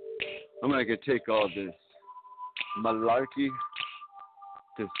 I'm not going to take all this malarkey,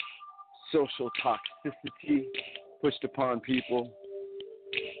 this social toxicity pushed upon people,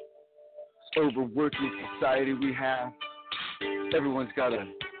 this overworking society we have. Everyone's got to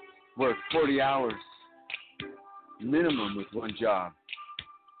work 40 hours minimum with one job.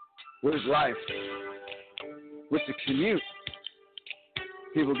 Where's life? What's the commute?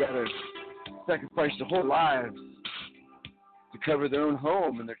 People got to sacrifice their whole lives to cover their own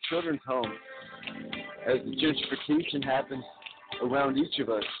home and their children's home. As the gentrification happens around each of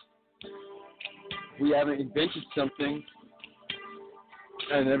us, we haven't invented something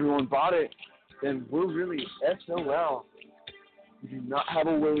and everyone bought it, then we're really SOL. We do not have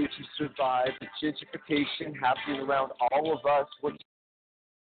a way to survive the gentrification happening around all of us.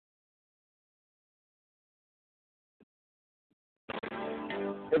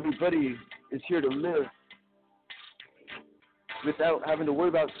 Everybody is here to live without having to worry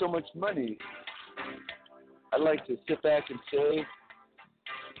about so much money. I'd like to sit back and say,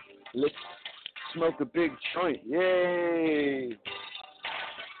 let's smoke a big joint. Yay!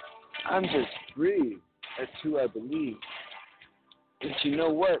 I'm just free. That's who I believe. And you know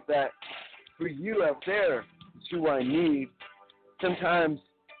what? That for you out there is who I need. Sometimes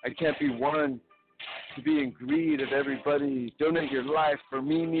I can't be one to be in greed of everybody. Donate your life for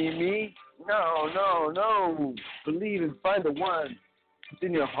me. No. Believe and find the one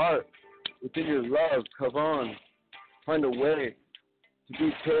within your heart, within your love. Come on. Find a way to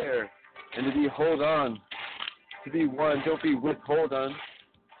be fair and to be hold on. To be one. Don't be withhold on.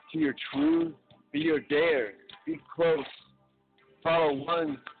 To your truth. Be your dare. Be close. Follow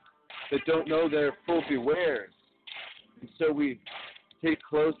ones that don't know their full beware. And so we take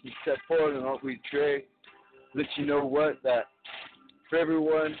close and step forward in what we trade. Let you know what, that for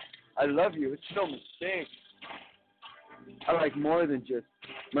everyone, I love you. It's no mistake. I like more than just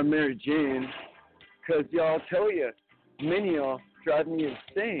my Mary Jane. Because y'all tell you, many of y'all drive me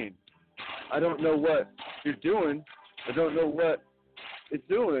insane. I don't know what you're doing. I don't know what it's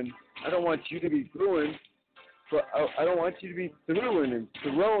doing. I don't want you to be doing. But I don't want you to be throwing and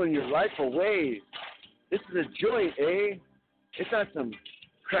throwing your life away. This is a joint, eh? It's not some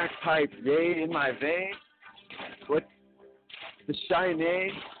crack pipe, eh, in my vein. What? The shine, eh?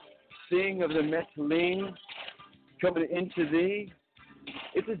 Sing of the methylene coming into thee.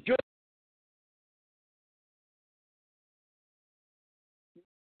 It's a joint.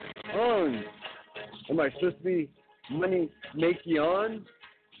 Am I supposed to be money makey on?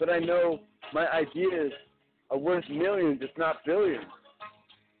 But I know my ideas are worth millions, if not billions.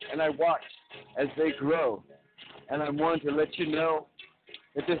 And I watch as they grow. And I want to let you know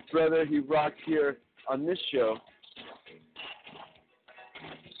that this brother, he rocks here on this show.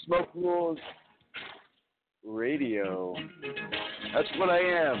 Smoke Rules Radio. That's what I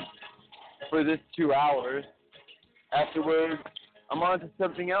am for this 2 hours. Afterwards, I'm on to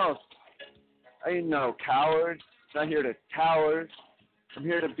something else. I ain't no coward. I'm not here to tower. I'm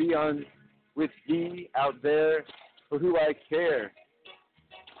here to be on with thee out there for who I care,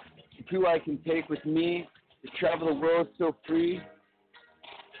 who I can take with me to travel the world so free,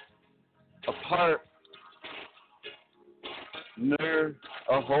 apart, near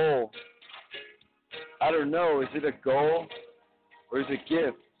a whole. I don't know, is it a goal or is it a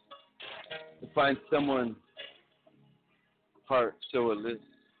gift to find someone heart so illicit,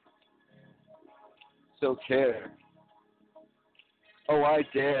 so care? Oh, I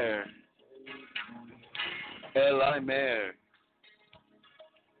dare. L.I. Mayor.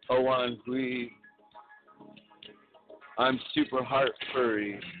 Owen Hui. I'm super heart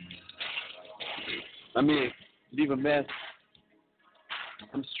furry. I mean, leave a mess.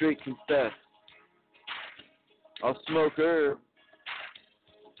 I'm straight confess. I'll smoke herb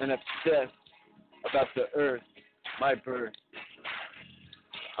and obsess about the earth, my birth.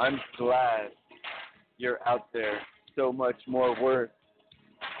 I'm glad you're out there, so much more worth.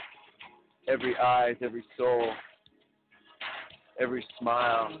 Every eyes, every soul, every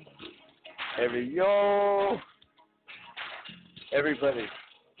smile, every yo. Everybody,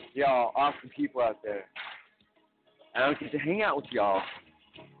 y'all, awesome people out there. I don't get to hang out with y'all,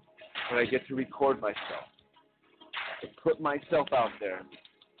 but I get to record myself, to put myself out there.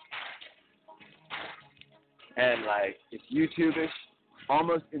 And like, it's YouTube-ish,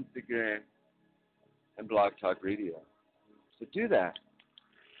 almost Instagram, and Blog Talk Radio. So do that.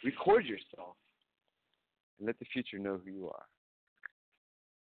 Record yourself, and let the future know who you are.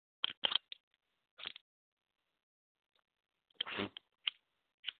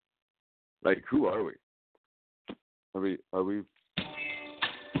 Like, who are we? Are we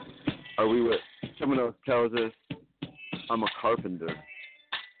what someone else tells us? I'm a carpenter.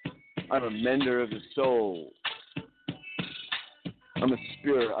 I'm a mender of the soul. I'm a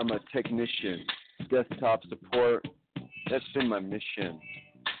spirit. I'm a technician. Desktop support. That's been my mission.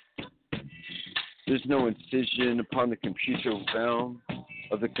 There's no incision upon the computer realm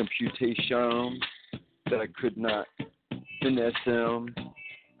of the computation that I could not finesse them.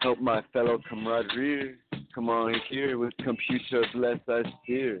 Help my fellow camaraderie. Come on here with computer bless I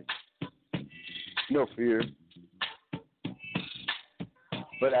steer. No fear.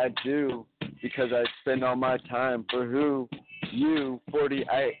 But I do, because I spend all my time for who? You,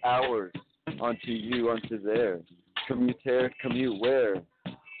 48 hours onto you, onto there. Commute where?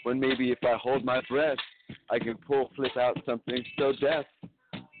 When maybe if I hold my breath, I can flip out something so deaf.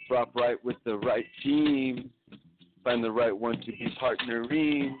 Drop right with the right team. Find the right one to be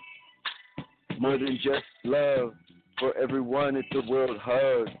partnering. More than just love. For everyone, it's a world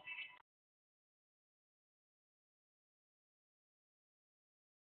hug.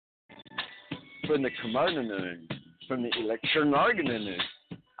 From the commandant, from the electronarganin.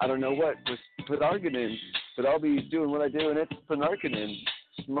 I don't know what was Penarganin, but I'll be doing what I do, and it's Penarganin.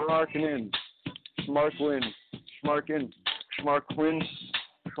 Smarkanin. Smarkwin. Smarkin. Smarkwin.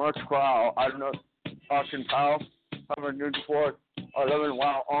 Smarkwow. I don't know. Auction pal. 104. 11.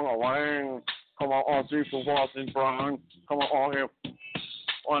 Wow. On a wang. Come on, 3 for Boston, Brown. Come on, here.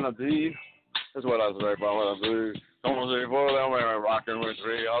 One of these. That's what I was right about. What I do. Come on, 3 4. Then we're rocking with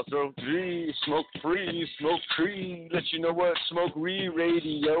 3. Also 3. Smoke free. Smoke free. Let you know what. Smoke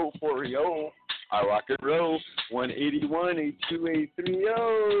radio for yo. I rock and roll. 181, 82, 83,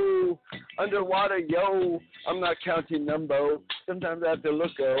 yo. Underwater, yo. I'm not counting number. Sometimes I have to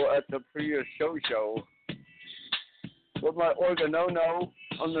look at the previous show. With my organo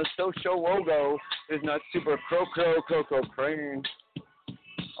on the social logo is not super coco crane.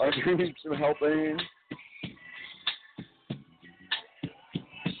 I need some helping.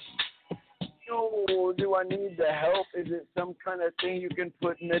 No, do I need the help? Is it some kind of thing you can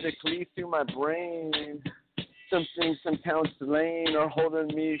put medically through my brain? Something, some counseling or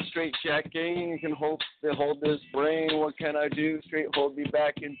holding me straight jacking. You can hold this brain. What can I do? Straight hold me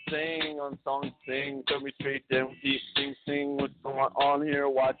back and sing on song sing. Throw me straight down deep, sing. What's going on here?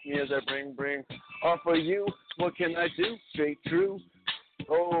 Watch me as I bring off of you. What can I do? Straight true.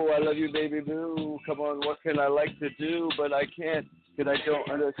 Oh, I love you, baby boo. Come on, what can I like to do? But I can't, because I don't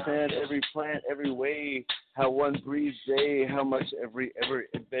understand every plant, every way. How one breathes day, how much every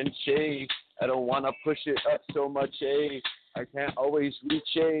adventure. I don't want to push it up so much, I can't always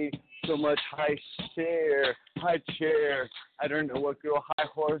reach, so much high chair. I don't know what girl, high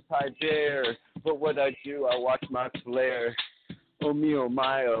horse, high dare. But what I do, I watch my flare. Oh mio,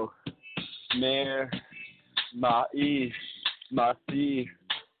 mio, mare, ma'i, masi,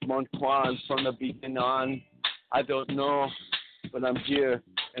 mon quan, from the beginning on. I don't know, but I'm here,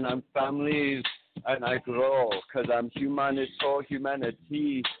 and I'm families, and I grow, because I'm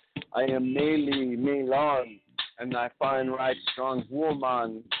humanity. I am Melon, and I find right strong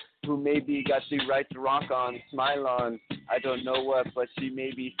woman who maybe got the right to rock on, smile on. I don't know what, but she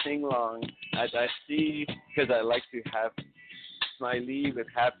maybe sing long as I see, because I like to have smiley with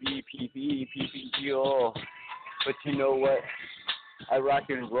happy PPO. But you know what? I rock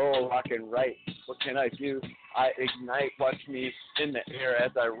and roll, rock and write. What can I do? I ignite. Watch me in the air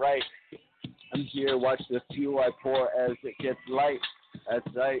as I write. I'm here. Watch the fuel I pour as it gets light.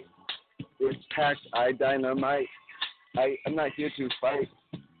 That's right. It's packed. I dynamite. I'm not here to fight.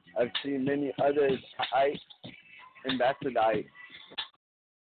 I've seen many others, and that's what I.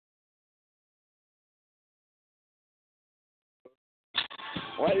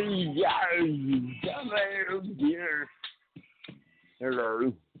 What do you got here?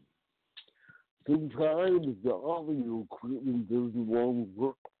 Hello. Sometimes the audio equipment doesn't want to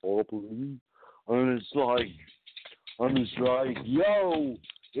work properly, and I'm just like, yo,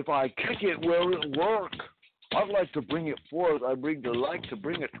 if I kick it, will it work? I'd like to bring it forth. I like to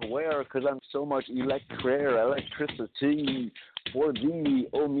bring it to where, because I'm so much electricity for thee,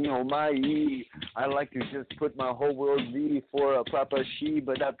 oh me, oh my. I like to just put my whole world thee for a proper she,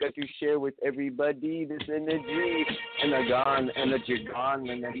 but I've got to share with everybody this energy, and a gone, and a gone,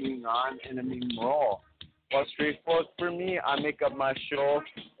 and a mean on, and a mean raw. Well, straightforward for me, I make up my show.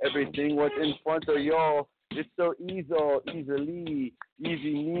 Everything was in front of y'all. It's so easy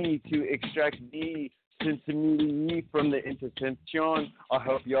me to extract thee. Sincerely from the intention, I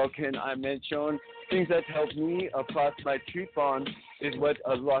hope y'all can I mention things that help me across my trip on is what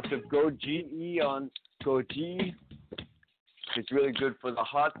a lot of goji on goji. It's really good for the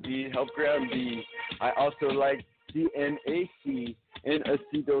heart beat, help ground beat. I also like DNAC and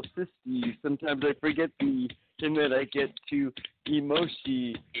acetylcysteine. Sometimes I forget the and then I get to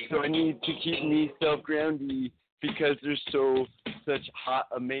emoji. So I need to keep me self-grounded because there's such hot,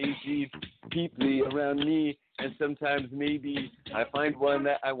 amazing people around me, and sometimes maybe I find one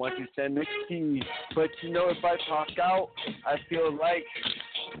that I want to send next to. But if I talk out, I feel like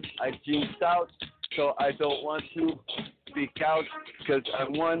I jinxed out, so I don't want to speak out because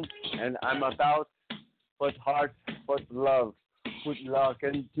I'm one and I'm about what's heart, what's love, with luck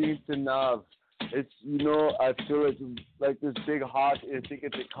and teeth to love. It's, I feel it's like this big heart is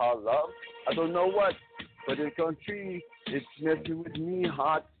thinking to call love. I don't know what. But in country, it's messing with me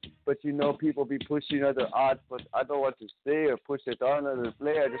hot. But people be pushing other art, but I don't want to say or push it on other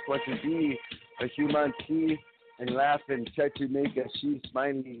play. I just want to be a human tea and laugh and try to make a she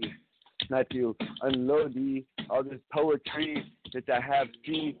smiley, not to unload all this poetry that I have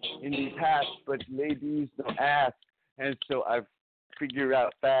seen in the past, but ladies don't ask. And so I've figured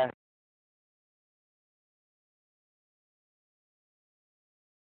out fast.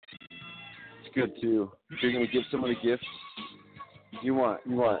 Good too. If you're gonna give someone a gift, you want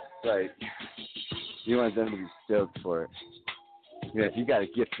them to be stoked for it. If you got a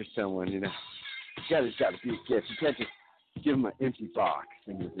gift for someone, it's gotta be a gift. You can't just give them an empty box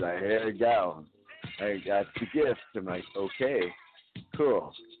and just be like, here you go, I got the gift. I'm like, okay,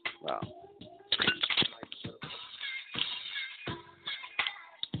 cool, wow.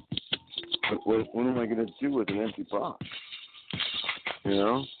 What am I gonna do with an empty box?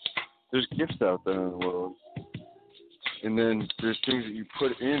 There's gifts out there in the world, and then there's things that you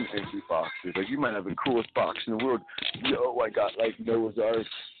put in empty boxes. Like, you might have the coolest box in the world. I got, Noah's Ark.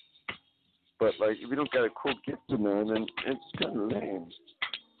 But, if you don't got a cool gift in there, then it's kind of lame.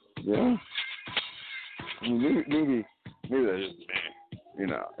 Yeah? I mean, maybe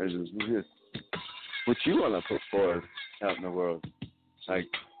that's just me. It's just what you want to put forward out in the world.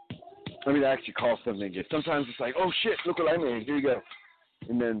 Let me actually call something a gift. Sometimes it's like, oh, shit, look what I made. Here you go.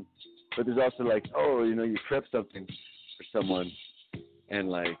 And then, but there's also you prep something for someone, and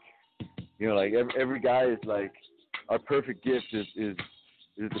every guy is our perfect gift is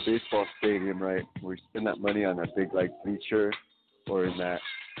the baseball stadium, right? We spend that money on that big bleacher, or in that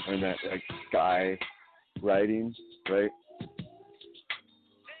sky writing, right?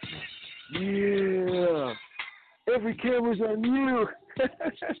 Yeah, every camera's on you.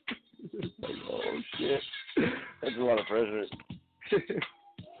 Oh shit, that's a lot of pressure.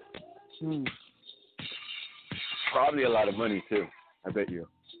 Probably a lot of money too, I bet you.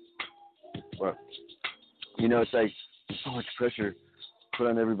 Well, it's so much pressure put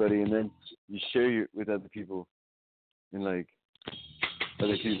on everybody, and then you share with other people, and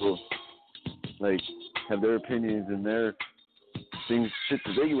other people have their opinions and their things, shit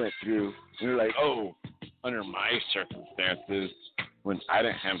that they went through, and they're like, oh, under my circumstances, when I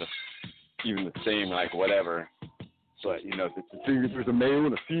didn't have even the same whatever. But, there's a male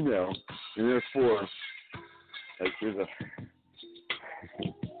and a female, and therefore,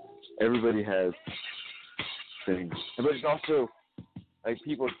 everybody has things. But it's also,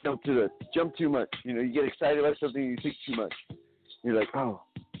 people jump too much. You get excited about something, you think too much. You're like, oh,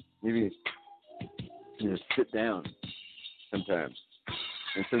 maybe just sit down sometimes.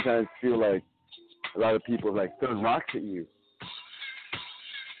 And sometimes feel like a lot of people throwing rocks at you.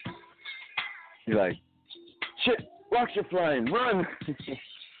 You're like, shit, rocks are flying, run!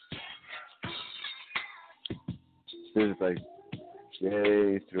 They're just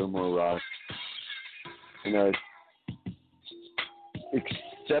yay, throw more rocks. It's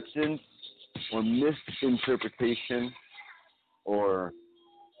acceptance or misinterpretation or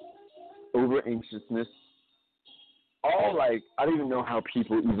over anxiousness. All like, I don't even know how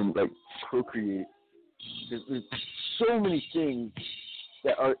people even like procreate. There's so many things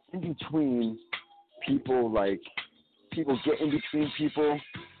that are in between people, like people get in between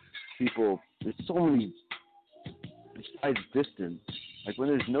people, there's so many besides distance. Like when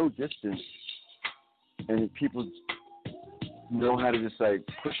there's no distance and people know how to just like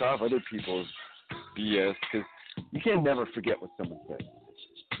push off other people's BS, because you can never forget what someone said.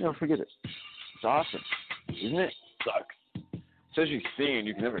 You never forget it. It's awesome, isn't it? Sucks. Especially seeing,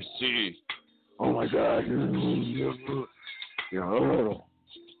 you can never see. Oh my God.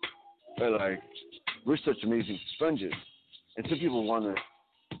 But like, we're such amazing sponges. And some people want to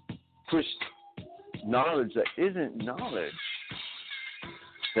push knowledge that isn't knowledge.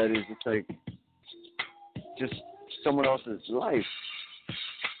 That is, it's like just someone else's life.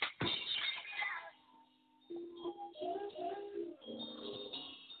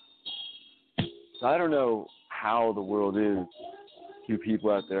 So I don't know how the world is, you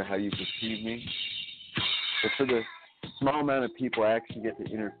people out there, how you perceive me. But for the small amount of people I actually get to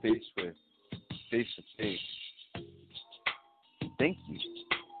interface with, face to face, thank you.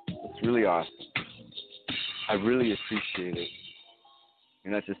 It's really awesome. I really appreciate it.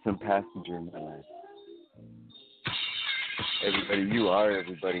 You're not just some passenger in my life. Everybody, you are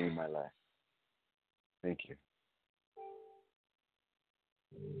everybody in my life. Thank you.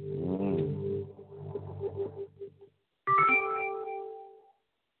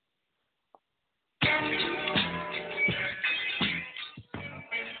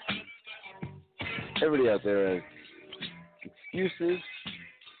 Everybody out there has excuses,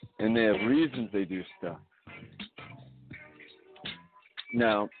 and they have reasons they do stuff.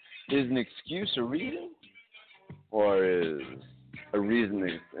 Now, is an excuse a reason, or is a reason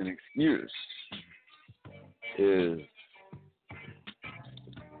an excuse? Is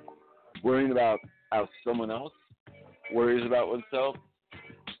worrying about how someone else worries about oneself?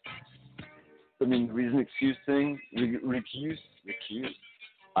 I mean, the reason excuse thing, recuse.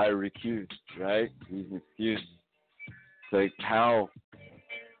 I recuse, right? Reason excuse. It's like how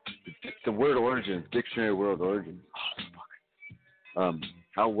the word origin, dictionary word origin.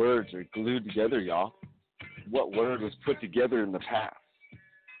 How words are glued together, y'all. What word was put together in the past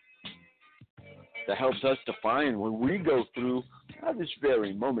that helps us define when we go through this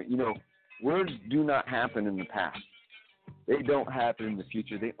very moment. You know, words do not happen in the past. They don't happen in the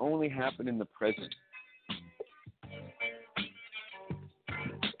future. They only happen in the present.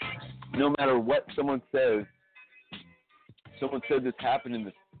 No matter what someone says, someone said this happened in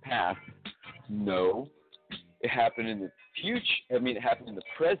the past. No, it happened in the future. I mean, it happened in the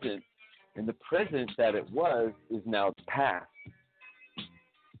present. And the present that it was is now the past.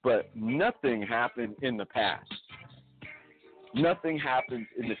 But nothing happened in the past. Nothing happens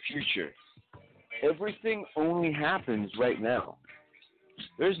in the future. Everything only happens right now.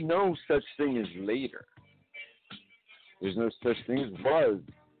 There's no such thing as later. There's no such thing as was.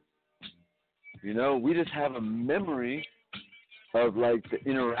 You know, we just have a memory of like the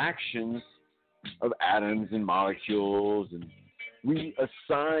interactions of atoms and molecules, and we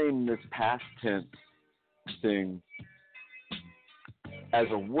assign this past tense thing as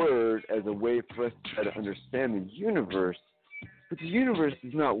a word, as a way for us to try to understand the universe. But the universe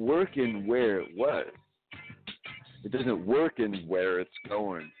is not working where it was. It doesn't work in where it's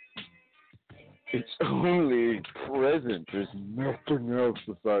going. It's only present. There's nothing else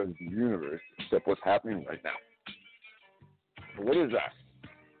besides the universe except what's happening right now. But what is that?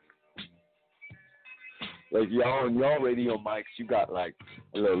 Like y'all on y'all radio mics, you got like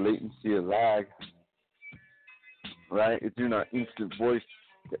a little latency, a lag, right? If you're not instant voice,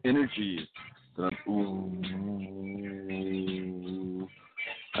 the energy is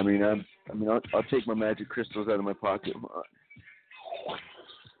I'll take my magic crystals out of my pocket.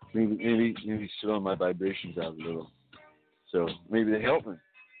 Maybe sit on my vibrations out a little. So maybe they help me.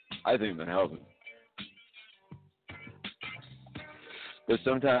 I think they help me. But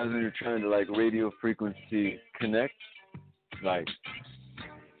sometimes when you're trying to like radio frequency connect, like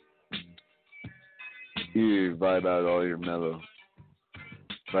you vibe out all your mellow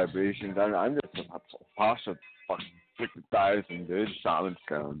vibrations. I'm just a pasha fucking hypnotizing, dude. Shaman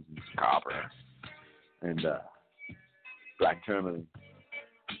stones and copper and black tourmaline.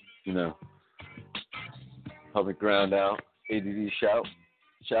 You know, help me ground out. ADD shout.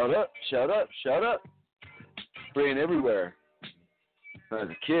 Shout up, shout up, shout up. Spraying everywhere. As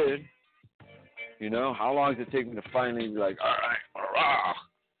a kid, you know, how long does it take me to finally be like, all right,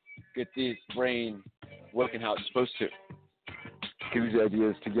 get this brain working how it's supposed to? get these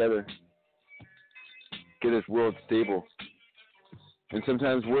ideas together, get this world stable. And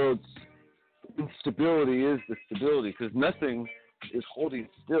sometimes world's instability is the stability, because nothing is holding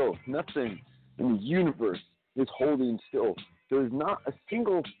still. Nothing in the universe is holding still. There's not a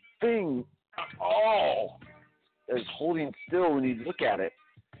single thing at all that is holding still when you look at it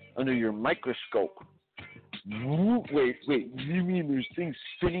under your microscope. Wait, you mean there's things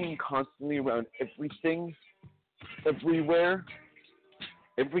spinning constantly around everything, everywhere?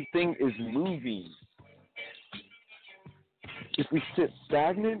 Everything is moving. If we sit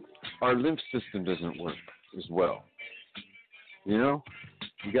stagnant, our lymph system doesn't work as well. You know?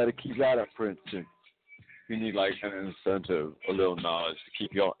 You got to keep that up, for instance. You need like an incentive, a little knowledge to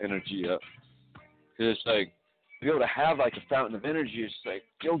keep your energy up. Because it's like, to be able to have like a fountain of energy, it's like,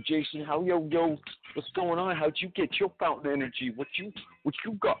 yo, Jason, what's going on? How'd you get your fountain of energy? What you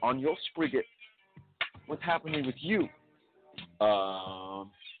got on your spigot? What's happening with you? I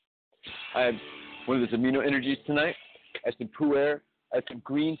had one of those amino energies tonight. I had some pu'er, I had some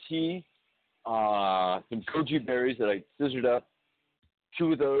green tea, some goji berries that I scissored up.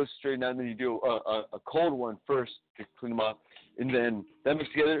 2 of those straight out, and then you do a cold one first to clean them up, and then that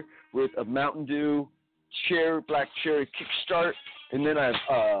mixed together with a Mountain Dew black cherry kickstart, and then I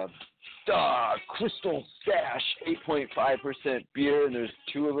have Crystal Stash 8.5% beer, and there's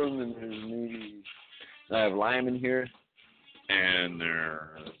 2 of them, and there's maybe I have lime in here, and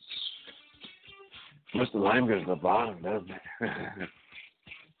there's most of the lime goes to the bottom, doesn't it?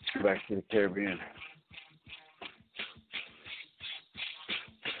 Let's go back to the Caribbean.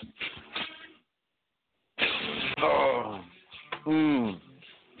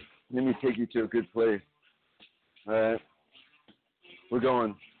 Let me take you to a good place. All right, we're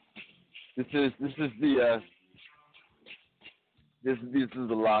going. This is the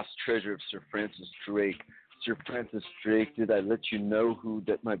lost treasure of Sir Francis Drake. Sir Francis Drake, did I let you know who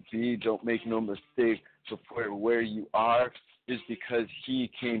that might be? Don't make no mistake. Before where you are is because he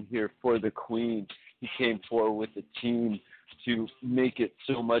came here for the Queen. He came forward with the team to make it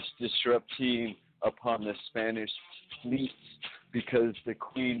so much disrupting upon the Spanish fleets, because the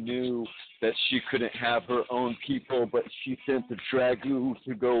Queen knew that she couldn't have her own people, but she sent the Dragoon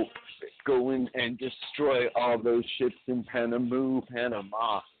to go in and destroy all those ships in Panama,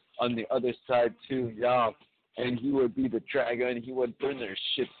 on the other side too, yeah. And he would be the dragon. He would burn their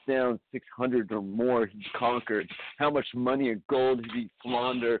ships down, 600 or more he conquered. How much money and gold did he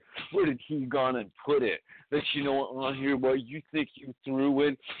launder? Where did he gone and put it? That you know on here, what you think you threw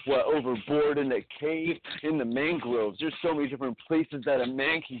it, what overboard in the cave, in the mangroves. There's so many different places that a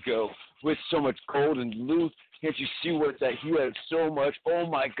man can go with so much gold and loot. Can't you see what that he had so much, oh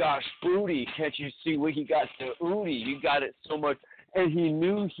my gosh, booty. Can't you see what he got to Udi? He got it so much, and he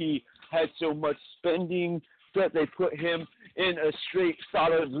knew he had so much spending that they put him in a straight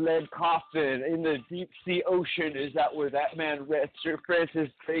solid lead coffin in the deep sea ocean. Is that where that man rests? Sir Francis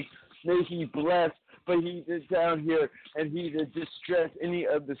Drake, may he bless, but he did down here, and he did distress any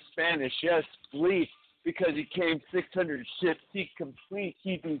of the Spanish, yes, fleet, because he came 600 ships, he complete,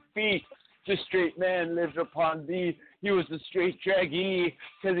 he defeat. The straight man lived upon thee. He was a straight dragee,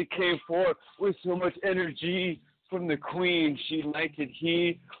 because he came forth with so much energy from the Queen. She lighted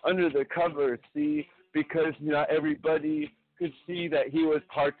he under the cover, see, because not everybody could see that he was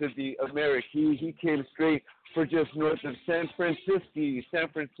part of the America. He came straight for just north of San Francisco,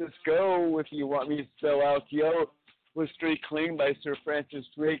 if you want me to spell out, yo, was straight claimed by Sir Francis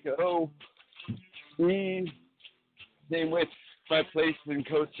Drake. Same with my place in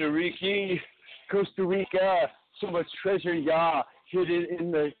Costa Rica, so much treasure, hidden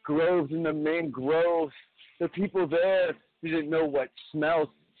in the groves, in the mangroves. The people there didn't know what smelled,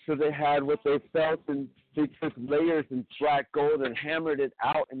 so they had what they felt, and they took layers and black gold and hammered it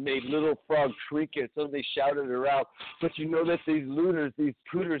out and made little frog trinkets, so they shouted it out. But you know that these looters, these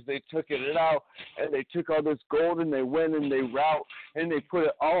pooters, they took it out, and they took all this gold, and they went and they route, and they put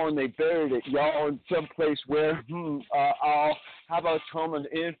it all, and they buried it, y'all, in some place where, how about coming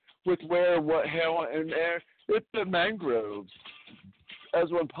in with where, what, hell, and there? It's the mangroves. As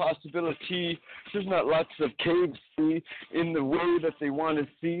one possibility, there's not lots of caves, see, in the way that they want to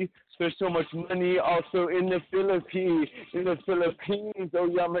see. There's so much money also in the Philippines. Oh,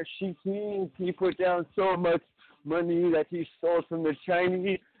 Yamashiki, he put down so much money that he stole from the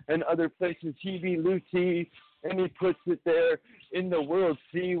Chinese and other places. He be looty, and he puts it there in the world,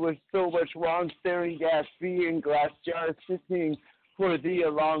 see, with so much wrong staring gas, be in glass jars sitting for thee,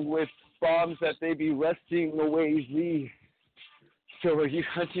 along with bombs that they be resting away thee. So are you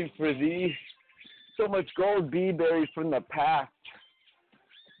hunting for thee? So much gold be buried from the past.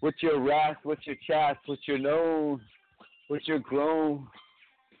 What's your wrath, what's your chaff, what's your nose, What you're grown?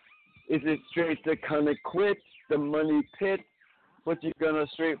 Is it straight to kind of quit the money pit? What you gonna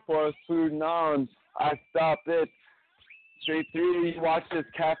straight for food on? I stop it. Straight through, you watch this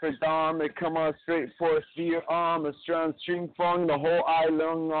Kaffir Dom, it come on straight for your arm, a strong string fong, the whole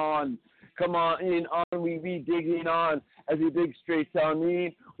island on. Come on in on, we be digging on, as we dig straight on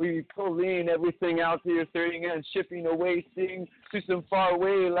me, we be pulling everything out to your thing and shipping away, sing to some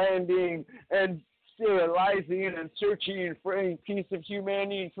faraway landing, and sterilizing and searching for any piece of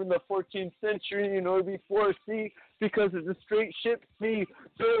humanity from the 14th century or before, see, because it's a straight ship, see,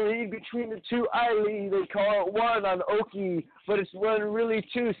 buried between the two islands, they call it one on Oki, but it's one really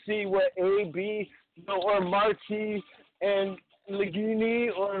two, see, what A, B, or Marty, and Laguni,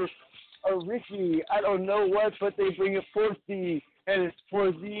 or Ricky, I don't know what, but they bring it forth, see, and it's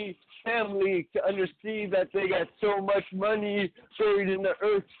for the family to understand that they got so much money buried in the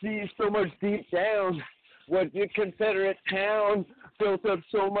earth, see, so much deep down. What the Confederate town built up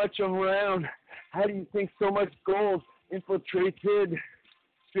so much around. How do you think so much gold infiltrated,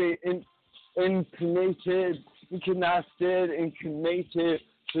 straight incarnated, incarnated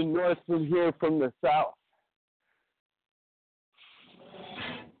the north from here, from the south?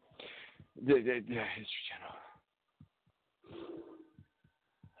 The History Channel.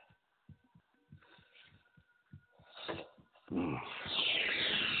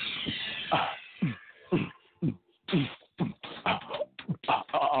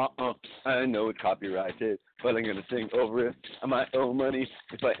 I know it's copyrighted, but I'm gonna sing over it. I might owe money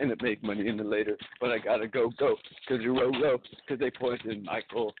if I end up making money in the later, but I gotta go, cause you row, cause they poisoned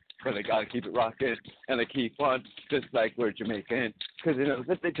Michael, but I gotta keep it rocking, and I keep on, just like we're Jamaican, cause you know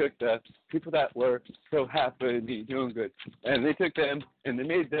that they took the people that were so happy doing good, and they took them, and they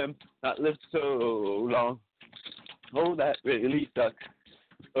made them not live so long. Oh, that really sucks.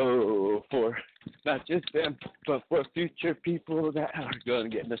 Oh, for not just them, but for future people that are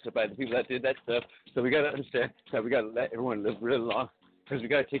going to get messed up by the people that did that stuff. So we got to understand that we got to let everyone live real long, because we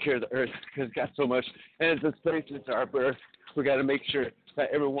got to take care of the earth, because it's got so much. And it's this place, it's our birth. We got to make sure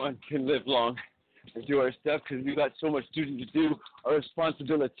that everyone can live long and do our stuff, because we got so much duty to do. Our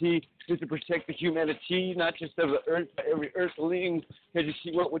responsibility is to protect the humanity, not just of the earth, but every earthling. Because you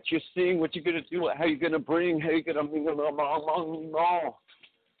see what you're seeing, what you're going to do, how you're going to bring, how you're going to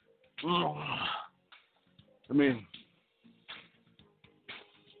I mean,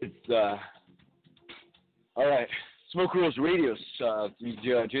 it's, all right. Smoke Rules Radio,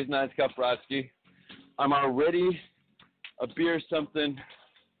 Jason and Scott Brodsky. I'm already a beer something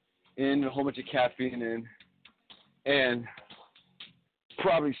in, a whole bunch of caffeine in, and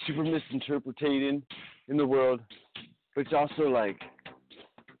probably super misinterpreting in the world, but it's also like,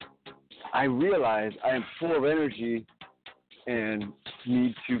 I realize I am full of energy and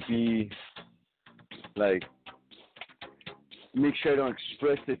need to be, like, make sure I don't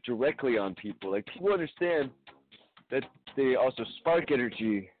express it directly on people. Like, people understand that they also spark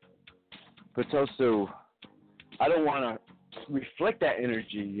energy, but it's also, I don't want to reflect that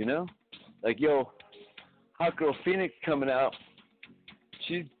energy, you know? Like, yo, Hot Girl Phoenix coming out,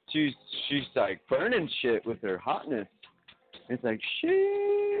 she's like burning shit with her hotness. It's like,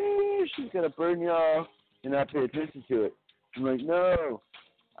 she's gonna burn you off and not pay attention to it. I'm like, no,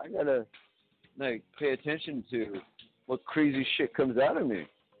 I gotta, like, pay attention to what crazy shit comes out of me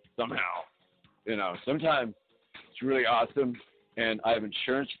somehow. You know, sometimes it's really awesome, and I have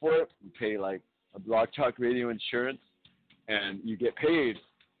insurance for it. You pay, like, a Blog Talk Radio insurance, and you get paid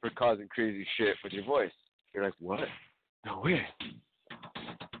for causing crazy shit with your voice. You're like, what? No way.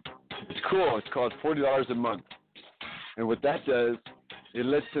 It's cool. It's called $40 a month. And what that does, it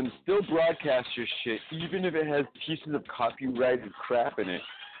lets them still broadcast your shit, even if it has pieces of copyrighted crap in it,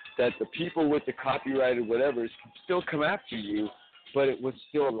 that the people with the copyrighted whatevers can still come after you, but it was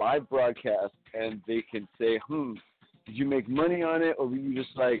still a live broadcast, and they can say, did you make money on it, or were you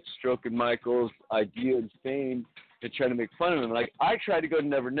just, like, stroking Michael's idea and fame and trying to make fun of him? Like, I tried to go to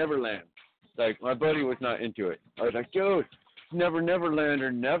Never Never Land. Like, my buddy was not into it. I was like, dude, Never Never Land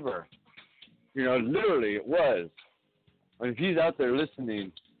or never. You know, literally, it was. And if he's out there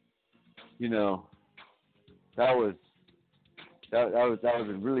listening, you know, that was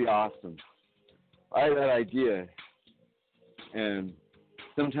really awesome. I had that idea, and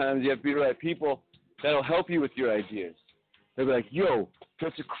sometimes you have to be the right people that'll help you with your ideas. They'll be like, yo,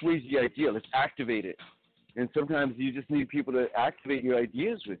 that's a crazy idea. Let's activate it. And sometimes you just need people to activate your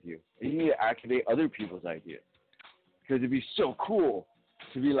ideas with you. And you need to activate other people's ideas. Because it'd be so cool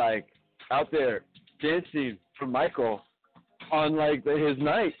to be, like, out there dancing for Michael on, like, his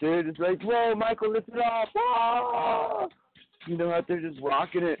night, dude. It's like, whoa, Michael, lift it off. Whoa! You know, out there just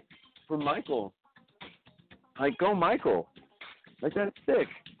rocking it for Michael. like, go Michael. Like, that's sick.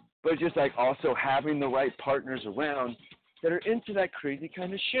 But just, like, also having the right partners around that are into that crazy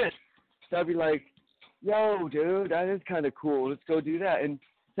kind of shit. So I'd be like, yo, dude, that is kind of cool. Let's go do that. And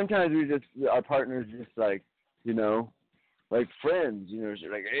sometimes our partners just, like, you know, like friends, you know,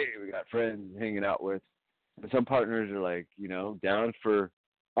 like, hey, we got friends hanging out with. And some partners are, like, you know, down for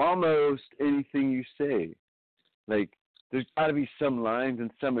almost anything you say. Like, there's got to be some lines in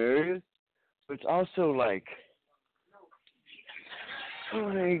some areas, but it's also like,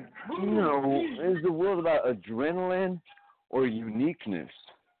 you know, is the world about adrenaline or uniqueness?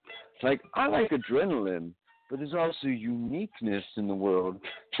 Like, I like adrenaline, but there's also uniqueness in the world.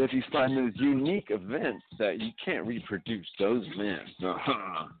 So if you find those unique events that you can't reproduce those events,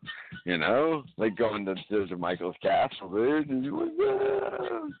 you know, like going to Michael's castle, dude,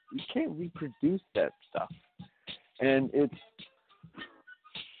 you can't reproduce that stuff. And it's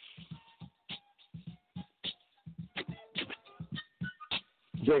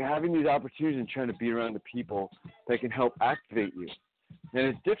like having these opportunities and trying to be around the people that can help activate you. And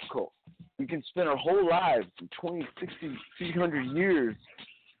it's difficult. We can spend our whole lives, 20, 60, 300 years,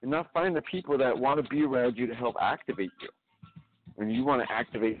 and not find the people that want to be around you to help activate you. And you want to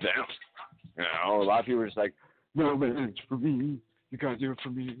activate them. You know, a lot of people are just like, no, man, it's for me. You got to do it for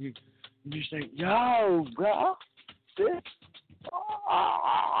me. And you're just like, yo, bro, this,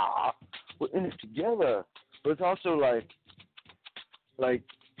 we're in it together. But it's also like,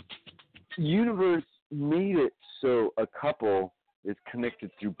 universe made it so a couple is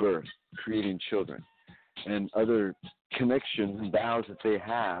connected through birth, creating children, and other connections and vows that they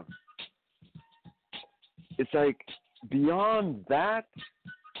have. It's like, beyond that,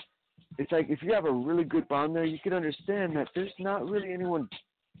 it's like if you have a really good bond there, you can understand that there's not really anyone,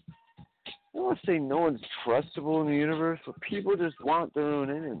 I don't want to say no one's trustable in the universe, but people just want their own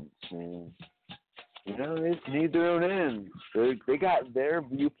ends, man. You know, they just need their own ends. They got their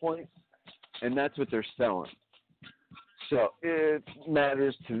viewpoint, and that's what they're selling. So it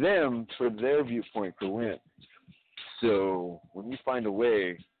matters to them for their viewpoint to win. So when you find a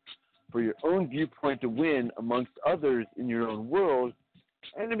way for your own viewpoint to win amongst others in your own world,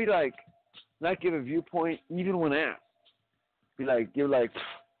 and to be like, not give a viewpoint even when asked. Be like,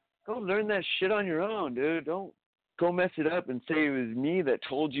 go learn that shit on your own, dude. Don't go mess it up and say it was me that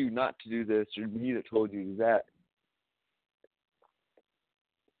told you not to do this or me that told you to do that.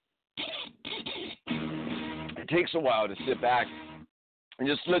 It takes a while to sit back and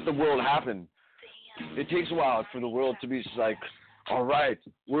just let the world happen. It takes a while for the world to be just like, all right,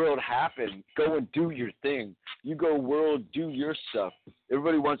 world happen. Go and do your thing. You go, world, do your stuff.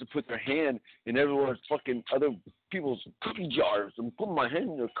 Everybody wants to put their hand in everyone's fucking other people's cookie jars. I'm putting my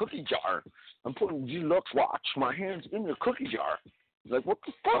hand in their cookie jar. I'm putting, look, watch, my hand's in the cookie jar. Like, what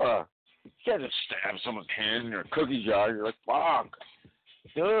the fuck? You can't just stab someone's hand in their cookie jar. You're like, fuck.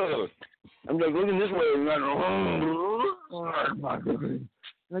 Dude. I'm like, looking this way. And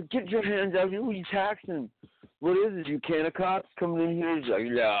like, get your hands out. Who are you taxing? What is it? You can of cops coming in here? He's like,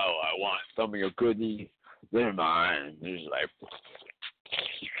 no, I want something of goodies. They're mine. He's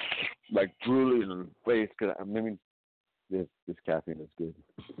like drooling in the face. Cause I mean, this caffeine is good.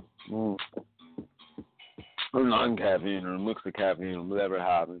 Or non-caffeine or a mix of caffeine or whatever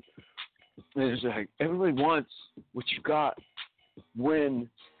happens. And it's like, everybody wants what you got when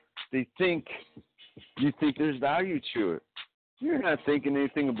they think you think there's value to it. You're not thinking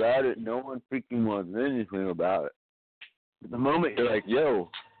anything about it. No one freaking wants anything about it. But the moment you're like,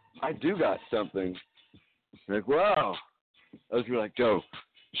 yo, I do got something. You're like, wow. Others are like, yo,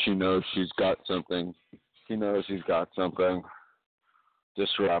 she knows she's got something. She knows she's got something.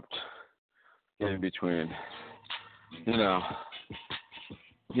 Disrupt. Get in between. You know,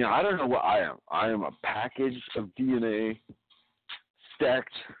 I don't know what I am. I am a package of DNA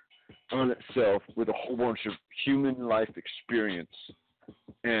stacked on itself with a whole bunch of human life experience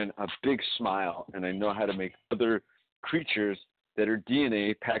and a big smile, and I know how to make other creatures that are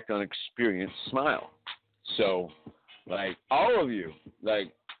DNA packed on experience smile. So, like, all of you,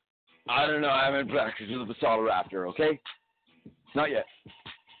 like, I don't know, I haven't practiced with the Velociraptor, okay? Not yet.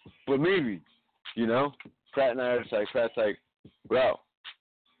 But maybe, you know? Pratt and I are just like, Pratt's like, bro,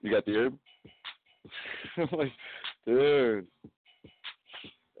 you got the herb? I'm like, dude.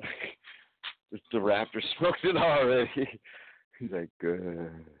 The raptor smoked it already. He's like, good.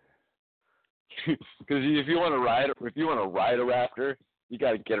 Because if you want to ride a raptor, you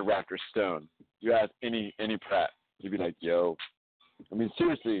got to get a raptor stone. You ask any Pratt, he'd be like, yo. I mean,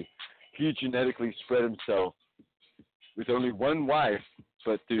 seriously, he genetically spread himself with only one wife,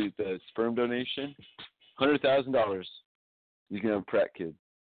 but through the sperm donation, $100,000, you can have a Pratt kid.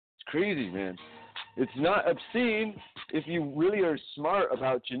 It's crazy, man. It's not obscene if you really are smart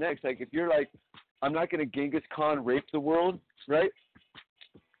about genetics. Like if you're like, I'm not going to Genghis Khan rape the world, right?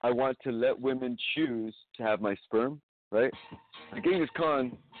 I want to let women choose to have my sperm, right? The Genghis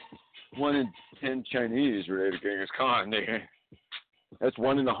Khan, 1 in 10 Chinese related to Genghis Khan. That's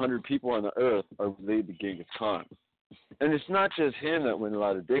 1 in 100 people on the earth are related to Genghis Khan. And it's not just him that went a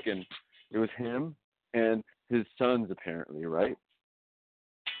lot of dicking. It was him and his sons, apparently, right?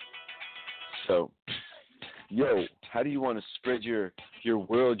 So, yo, how do you want to spread your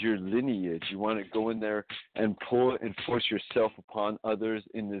world, your lineage? You want to go in there and pull and force yourself upon others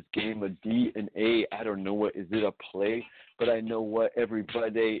in this game of DNA. I don't know what, is it a play? But I know what,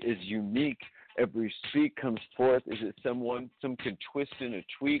 everybody is unique. Every speak comes forth. Is it some can twist and a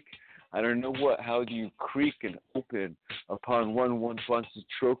tweak? I don't know what, how do you creak and open upon one wants to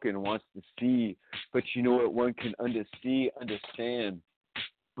stroke and wants to see. But you know what, one can understand.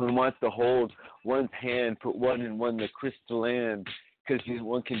 One wants to hold one's hand, put one in one the crystalline, because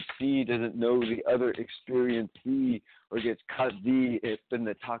one can see, doesn't know the other experience thee, or gets caught thee if in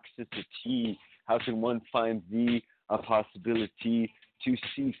the toxicity. How can one find thee a possibility to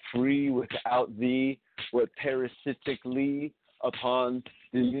see free without thee? What parasitically upon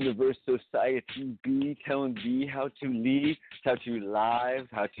the universe society be telling thee how to lead, how to live,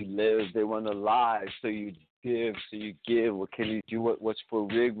 how to live. They want to live, so you give, so you give. What can you do? What's for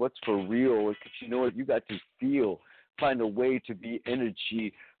rig? What's for real? You know what? You got to feel. Find a way to be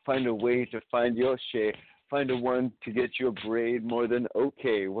energy. Find a way to find your share. Find a one to get your braid more than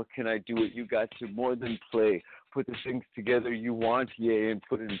okay. What can I do? What you got to more than play. Put the things together you want, yea, and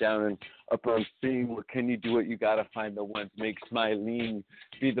put them down and up on sing. What can you do? What you got to find the ones. Make smiling.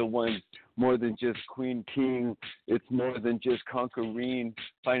 Be the ones more than just queen, king. It's more than just conquering.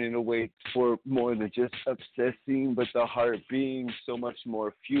 Finding a way for more than just obsessing, but the heart being so much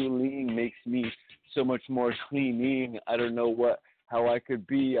more fueling makes me so much more cleaning. I don't know how I could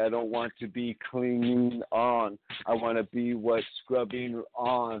be. I don't want to be clinging on. I want to be what's scrubbing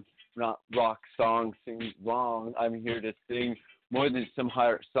on. Not rock song, sing wrong. I'm here to sing more than some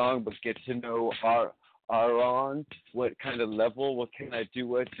heart song, but get to know our on. What kind of level? What can I do?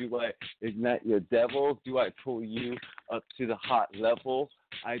 What do I ignite your devil? Do I pull you up to the hot level?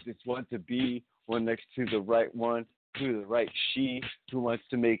 I just want to be one next to the right one, to the right she who wants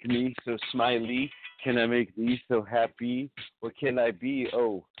to make me so smiley. Can I make thee so happy? What can I be?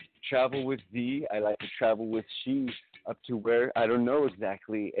 Oh, travel with thee. I like to travel with she. Up to where? I don't know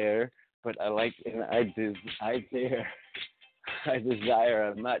exactly, air, but I like and I dare. I desire.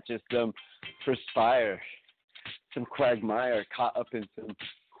 I'm not just some perspire, some quagmire caught up in some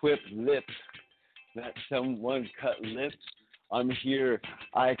quip lip, not someone cut lips. I'm here.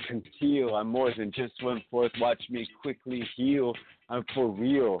 I conceal. I'm more than just 1/4. Watch me quickly heal. I'm for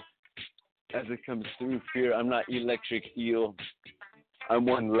real. As it comes through fear, I'm not electric eel. I'm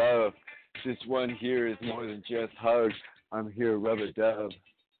one love. This one here is more than just hug. I'm here, rubber dove.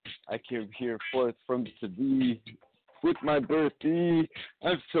 I came here forth from to thee. With my birth thee,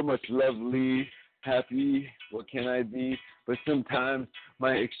 I'm so much lovely, happy. What can I be? But sometimes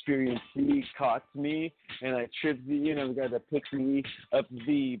my experience thee caught me, and I tripped thee, and I've got to pick me up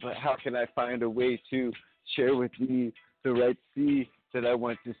thee. But how can I find a way to share with thee the right sea that I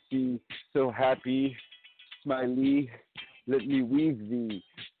want to see? So happy, smiley. Let me weave thee,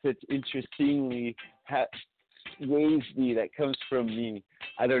 such interestingly waves thee that comes from me.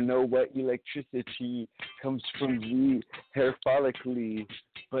 I don't know what electricity comes from thee, hair follically,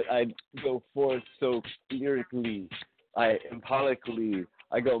 but I go forth so lyrically. I empolically,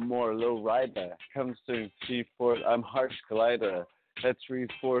 I go more low rider, comes to see forth. I'm harsh glider, that's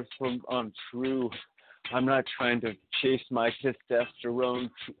forth from untrue. I'm not trying to chase my testosterone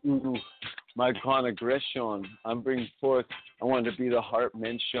to my aggression. I'm bringing forth, I want to be the heart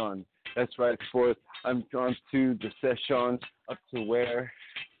mention. That's right forth. I'm drawn to the session up to where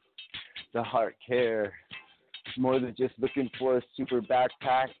the heart care. More than just looking for a super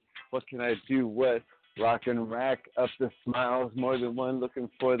backpack. What can I do? What? Rock and rack up the smiles. More than one looking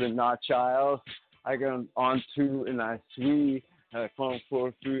for the notch aisles. I go on to and I swee. I fall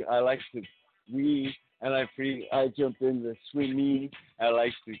for through. I like to wee. And I jump in the swimmy. I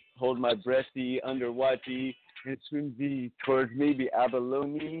like to hold my breathy underwater and swim thee towards maybe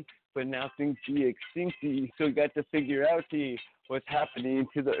abalone. But now things be extincty, so you got to figure out what's happening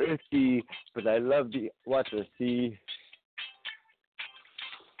to the earthy. But I love the water sea.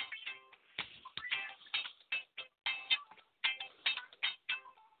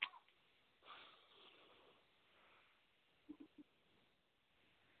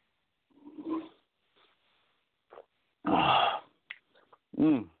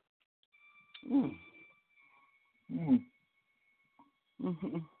 Mm. Mm.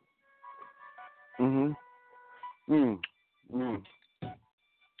 Mm-hmm. Mm-hmm. Mm. Mm.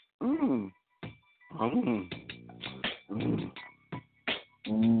 Mm. Mm. Mm.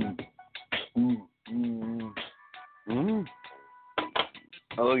 Mm. Mm. Mm. Mm.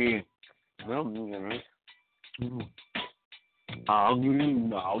 Okay. Well, mm.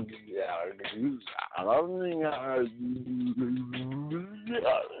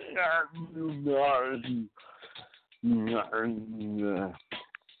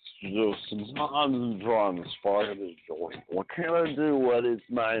 So sometimes from as far as joy. What can I do? What is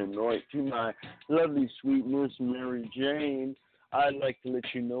my anoint to my lovely sweet Miss Mary Jane? I'd like to let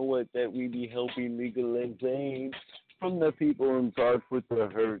you know what that we be helping legal and Zane from the people in charge with the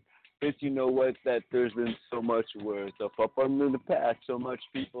hurt. But you know what? That there's been so much worth of up under the past. So much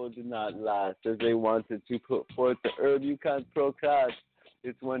people did not last as they wanted to put forth the herb. You can't procrast.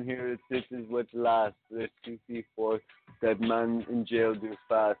 It's one here. This is what lasts. Let's see forth that man in jail do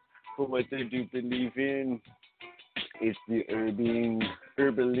fast. For what they do believe in, it's the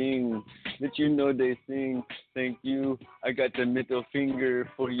herbaling that you know they sing. Thank you. I got the middle finger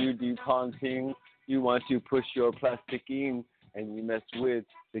for you, deep haunting. You want to push your plastic in, and you mess with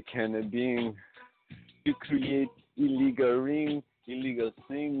the cannabis. You create illegal ring, illegal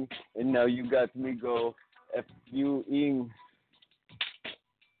sing, and now you got me go F you in.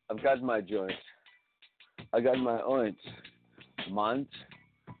 I've got my joint. I got my oint. Mont.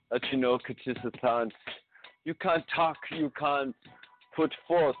 Let you know, Katisatan. You can't talk, you can't put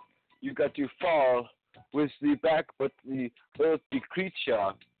forth. You got to fall with the back, but the earth, the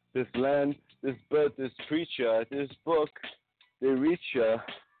creature, this land, this birth, this preacher, this book, the reacher,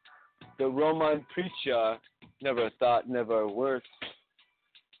 the Roman preacher, never thought, never worth.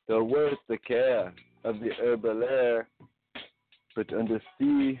 The worth, the care of the herbal air, but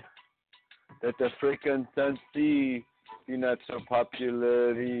undersea that the frequency be not so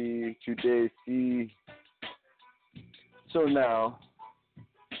popularly today see. So now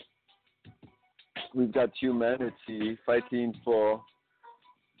we've got humanity fighting for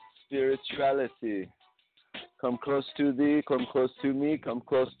spirituality. Come close to thee, come close to me, come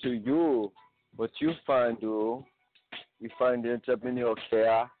close to you. What you find, you find it up in your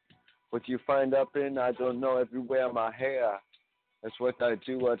care. What you find up in, I don't know, everywhere my hair. That's what I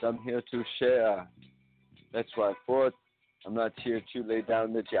do, what I'm here to share. That's why forth, I'm not here to lay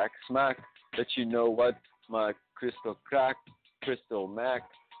down the jack smack. That you know what, my crystal crack, crystal mac.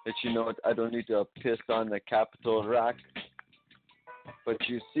 That you know what, I don't need to piss on the Capitol rack. But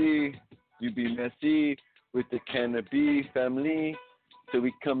you see, you be messy with the cannabis family. So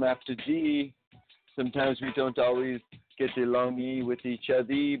we come after D. Sometimes we don't always get along with each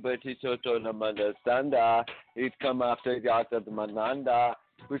other, but it's understand. It come after the mananda.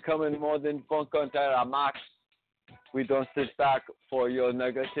 We're coming more than funk on max. We don't sit back for your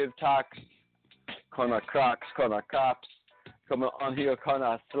negative talks. Corner cracks, corner cops. Coming on here,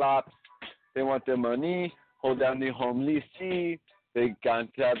 corner slaps. They want the money, hold down the homely sea. They can't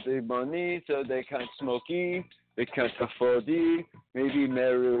have the money, so they can't smoke it. They can't afford it. Maybe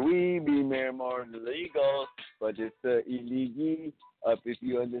marijuana be more illegal, but it's illegal. Up if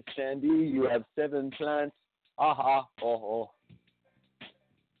you understand it, you have 7 plants. Aha, oh.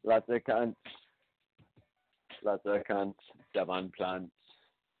 Lots of cunts, 7 plants.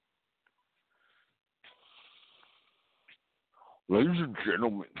 Ladies and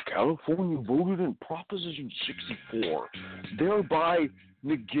gentlemen, California voted in Proposition 64, thereby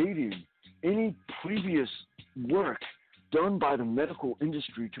negating any previous work done by the medical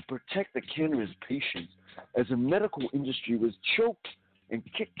industry to protect the cannabis patients, as the medical industry was choked and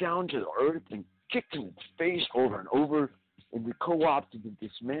kicked down to the earth and kicked in its face over and over, and we co-opted and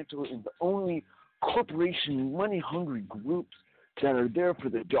dismantled, and the only corporation money-hungry groups that are there for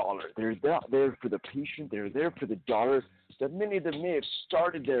the dollar. They're there for the patient. They're there for the dollar. That many of them may have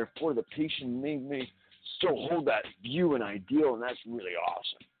started there for the patient. They may still hold that view and ideal, and that's really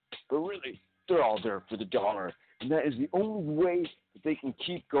awesome. But really, they're all there for the dollar. And that is the only way that they can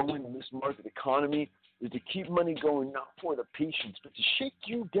keep going in this market economy, is to keep money going, not for the patients, but to shake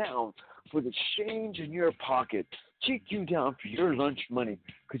you down for the change in your pocket. Shake you down for your lunch money.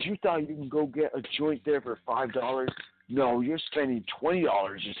 Because you thought you can go get a joint there for $5. No, you're spending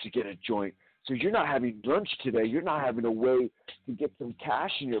 $20 just to get a joint. So you're not having lunch today. You're not having a way to get some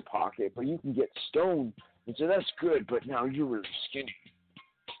cash in your pocket, but you can get stoned. And so that's good, but now you're really skinny.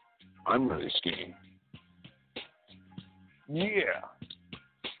 I'm really skinny. Yeah.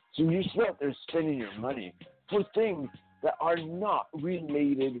 So you're still out there spending your money for things that are not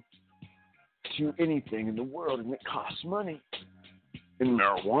related to anything in the world, and it costs money. And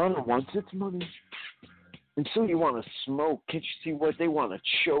marijuana wants its money. And so you want to smoke. Can't you see what they want to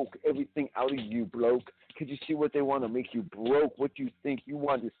choke everything out of you, bloke? Can't you see what they want to make you broke? What you think you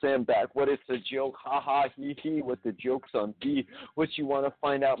want to send back? What it's a joke? Ha ha hee hee. What the joke's on B? What you want to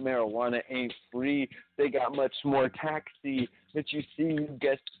find out? Marijuana ain't free. They got much more taxi. That you see, you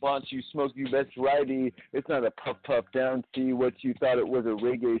guest sponsor, you smoke, you best righty. It's not a puff puff down, see what you thought it was a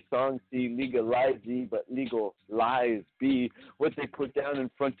reggae song, see, legalize but legal lies be what they put down in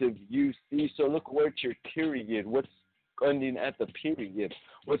front of you, see. So look where's your period, what's ending at the period,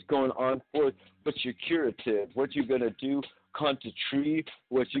 what's going on forth, what's your curative, what you gonna do, contra tree,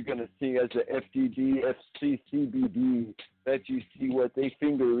 what you gonna see as the FDD, FCCBD, that you see what they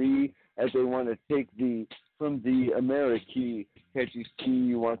fingery as they want to take the from the America. Can't you see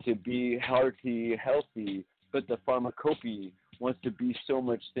you want to be hearty, healthy, but the pharmacopoeia wants to be so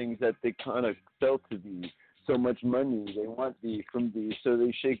much things that they kind of sell to thee. So much money they want thee from thee, so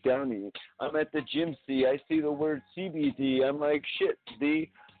they shake down thee. I'm at the gym, see, I see the word CBD. I'm like, shit,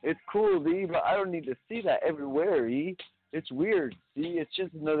 thee, it's cool, thee, but I don't need to see that everywhere, It's weird, see, it's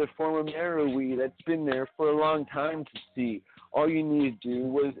just another form of marijuana that's been there for a long time to see. All you need to do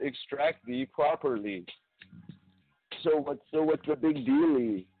was extract thee properly. So what's the big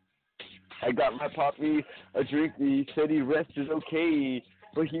dealie? I got my poppy a drink. He said he rested okay,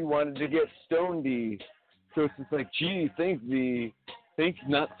 but he wanted to get stonedy. So it's just like, gee, thank thee.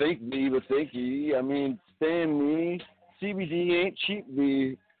 Not thank thee, but thank ye. I mean, stand me. CBD ain't cheap,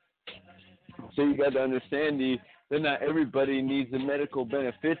 thee. So you got to understand thee. Then not everybody needs a medical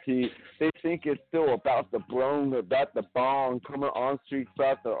benefit. They think it's still about the brong, about the bong, coming on streets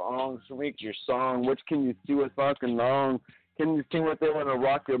about the ong, so make your song. Which can you see what's fucking long? Can you see what they want to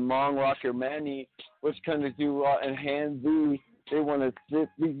rock your mong, rock your manny? Which kind of do and hand thee? They want to sit,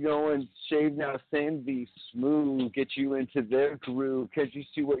 be going, shave now, sand be smooth, get you into their groove. Can't you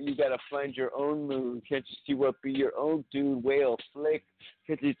see what you got to find your own mood? Can't you see what be your own dude, whale, flick?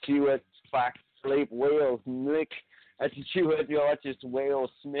 Can't you see what fox, sleep, whales, nick? As you chew at your just whale,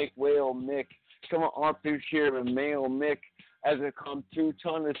 smick, whale, mick. Come on through here and male mick. As I come to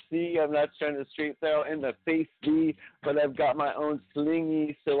Tennessee, I'm not trying to straight throw in the face thee, but I've got my own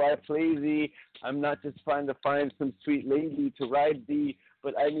slingy, so I play thee. I'm not just trying to find some sweet lady to ride thee,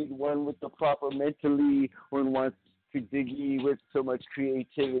 but I need one with the proper mentally, one wants to diggy with so much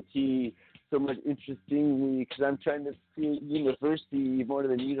creativity, so much interestingly, because I'm trying to see university more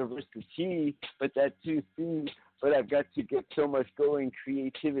than university, but that too, see. But I've got to get so much going,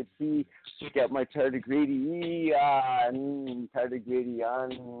 creativity. Check out my tardigrade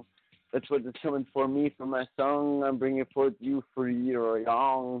on. That's what is coming for me for my song. I'm bringing forth you for your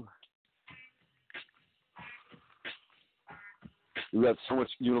young. We have so much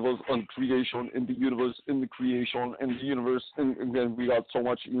universe and creation in the universe, in the creation, in the universe, and then we got so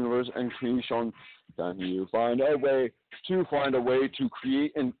much universe and creation. Then you find a way to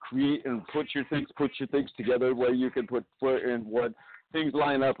create and put your things together where you can put in what things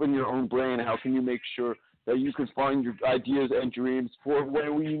line up in your own brain. How can you make sure that you can find your ideas and dreams for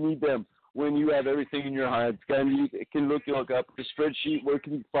when you need them? When you have everything in your head, can look up the spreadsheet. Where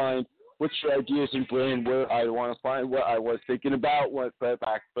can you find what's your ideas and brain? Where I want to find what I was thinking about. What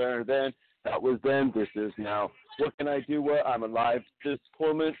back there then? That was then. This is now. What can I do? Well, I'm alive. This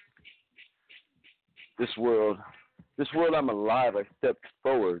torment. This world, I'm alive. I stepped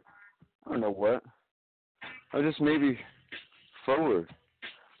forward. I don't know what. I just maybe forward.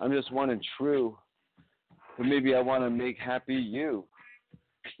 I'm just one and true. But maybe I want to make happy you.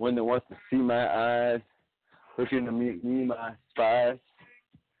 One that wants to see my eyes, looking to meet me, my spies.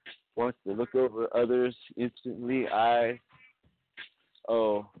 Wants to look over others instantly. Am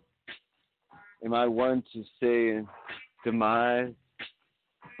I one to say in demise?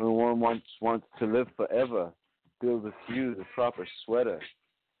 When one wants to live forever, build with you the proper sweater.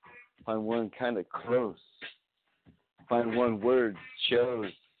 Find one kind of close. Find one word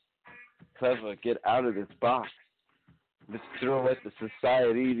chose. Clever, get out of this box. Let's throw at the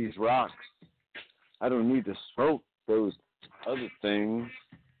society these rocks. I don't need to smoke those other things.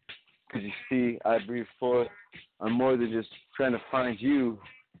 Because you see, I breathe forth. I'm more than just trying to find you,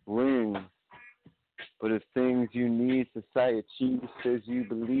 ring. But if things you need, society says you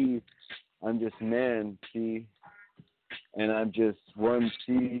believe. I'm just man, see, and I'm just one,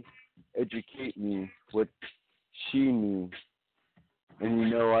 see, educate me what she needs.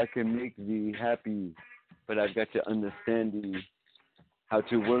 And I can make thee happy, but I've got to understand thee, how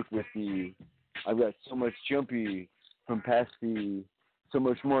to work with thee. I've got so much jumpy from past thee, so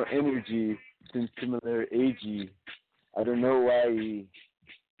much more energy than similar agey. I don't know why,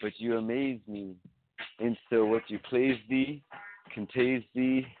 but you amaze me. And so what you plays thee, can tase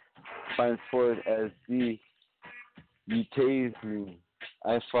thee, find forth as thee. You tase me,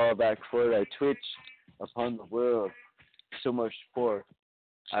 I fall back forward, I twitch upon the world. So much forth,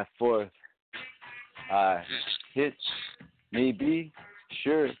 I hitch, maybe,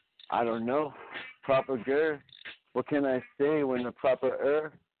 sure, I don't know. Proper girl, what can I say when the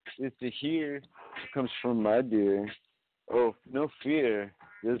proper is to hear comes from my dear. Oh, no fear,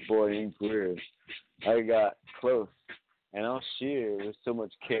 this boy ain't queer. I got close, and I'll sheer with so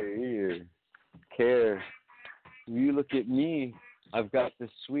much care. You look at me, I've got the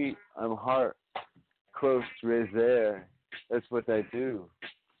sweet, I'm heart close right there. That's what I do.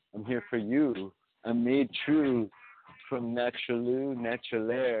 I'm here for you. I'm made true from natural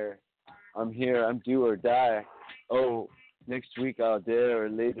air. I'm here, I'm do or die. Oh, next week I'll dare or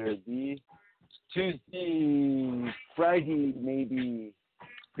later be. Tuesday, Friday maybe.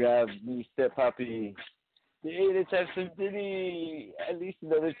 Grab me, step poppy. Hey, let's have some dinny. At least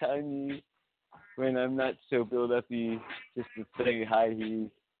another time when I'm not so built uppy, just to say hi.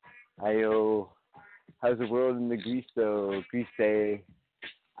 Hi-yo. How's the world in the Greece though? Greece day.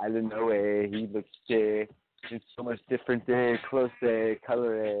 I don't know, he looks it's so much different day, close day,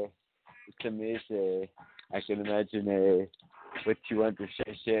 color It's amazing. I can imagine what you want to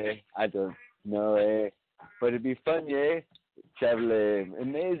say. I don't know, but it'd be fun, traveling.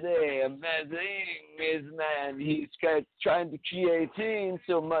 Amazing, is man. He's trying to create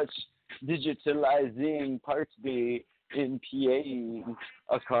so much digitalizing parts B in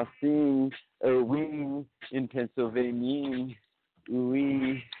PA, accosting a wing in Pennsylvania.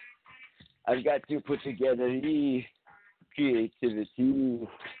 I've got to put together creativity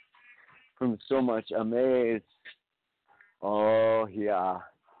from so much amaze. Oh, yeah.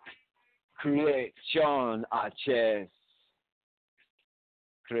 Creation à chess.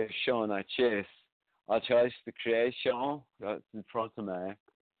 Creation à chess. I chose the creation. That's in front of me.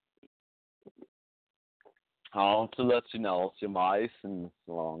 Ja, så lät sin alls i majsen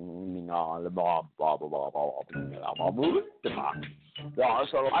Yeah,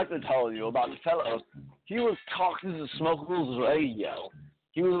 so I can tell you about the fellow. He was talking to Smokel's radio.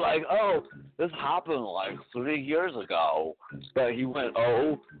 He was like, oh, this happened like 3 years ago. But he went,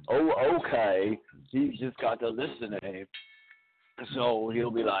 okay. He just got to listen to him. So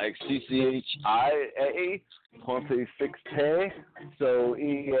he'll be like, CCHIA, Pompe Fixte, so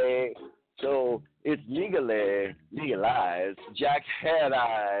it's legalized. Jack Head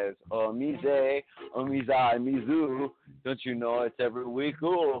Eyes, or Mize, or Mizai, Mizu. Don't you know it's every week?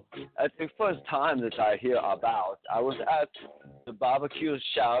 Cool. That's the first time that I hear about. I was at the barbecue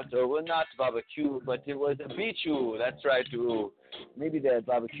shout, or well, not barbecue, but it was a beachu. That's right, too. Maybe they had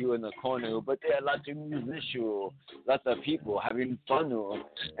barbecue in the corner, but they had lots of musicians, lots of people having fun.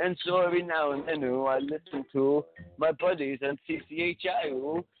 And so every now and then I listen to my buddies and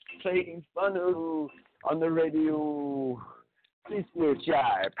CCHI playing fun on the radio.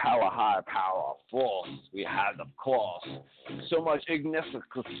 CCHI, power, high power, force. We have, of course, so much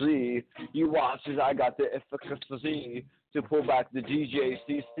efficacy. You watch as I got the efficacy to pull back the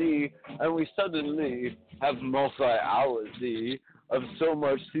DJCC, and we suddenly have multi-hours of so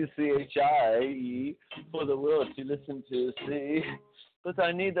much CCHI for the world to listen to, see. But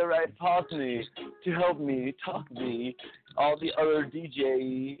I need the right partner to help me, talk me, all the other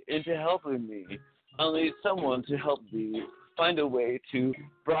DJ into helping me. I need someone to help me find a way to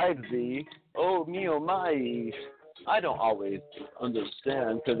bribe thee. Oh, me, oh, my. I don't always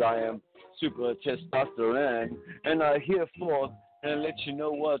understand because I am super testosterone, and I hear forth and let you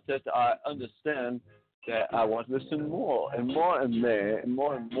know what that I understand that I want to listen more and more and more and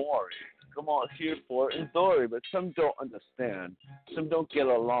more and more. Come on, here for and story, but some don't understand. Some don't get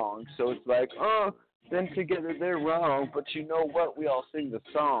along, so it's like, then together they're wrong, but you know what? We all sing the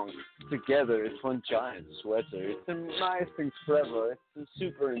song together. It's one giant sweater. It's a nice and clever. It's a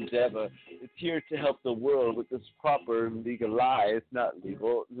super endeavor. It's here to help the world with this proper legalized, not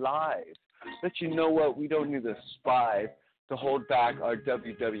legal, lies. But you know what? We don't need the spies to hold back our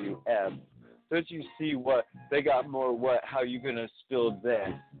WWF. Don't you see what? They got more what? How you going to spill this?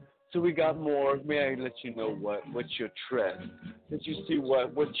 So we got more. May I let you know what? What's your trend? Did you see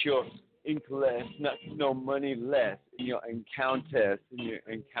what? What's your ink less? Not no money less in your encounter.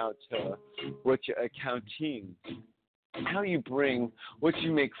 What you're accounting. How you bring what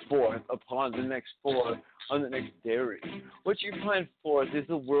you make forth upon the next four on the next dairy. What you find forth is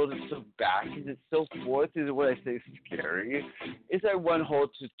the world is so back. Is it so forth? Is it what I say scary? Is that one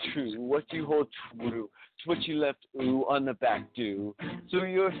hold to true? What you hold true? To what you left on the back do. So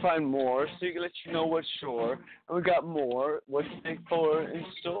you'll find more. So you can let you know what's sure. And we got more. What's to make for in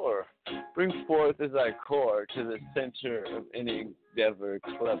store. Bring forth as I core to the center of any endeavor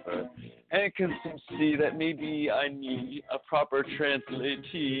clever. And it can see that maybe I need a proper translator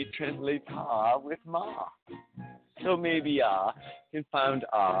with ma. So maybe I can find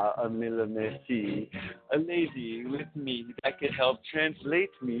a Milamesi, a lady with me that could help translate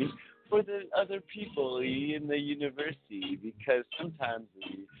me for the other people in the university, because sometimes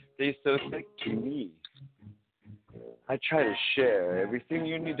they so sick to me. I try to share everything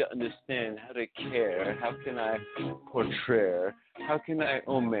you need to understand how to care. How can I portray? How can I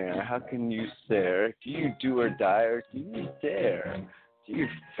omer? How can you stare? Do you do or die, or do you dare? Do you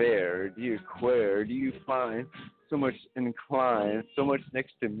fare? Do you queer? Do you find so much inclined, so much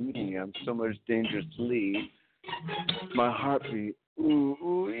next to me? I'm so much dangerously. My heartbeat. Ooh,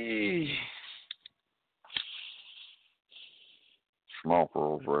 ooh. Smoke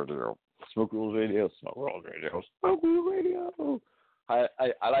Rules Radio. Smoke Rules Radio. Smoke Rules Radio. Smoke Rules Radio.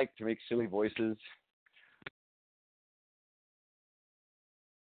 I like to make silly voices.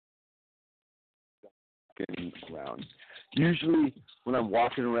 Getting around. Usually when I'm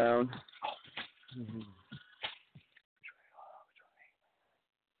walking around.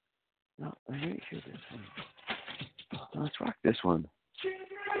 No, I hate this one. Let's rock this one.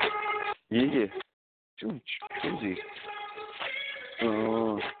 Yeah. Cozy.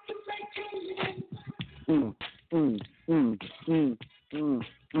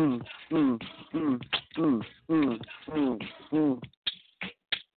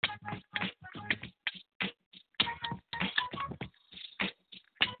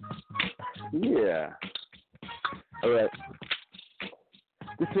 Yeah. All right.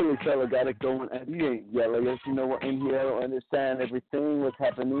 This silly fella got it going, and he ain't yellow. Yes, you know what, in here I don't understand everything, what's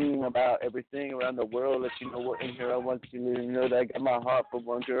happening about everything around the world. Let you know what in here I want you to know that I got my heart for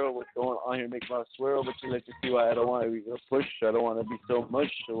one girl. What's going on here make my swirl, but you let you see why I don't want to be a push. I don't want to be so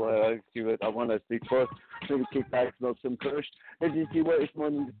much. So I see what I want to see first. Maybe kick back, smoke some kush. And you see what it's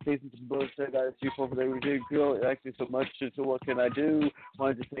more than just chasing some bullshit. I got to see for everything. Girl, it likes me so much. So what can I do?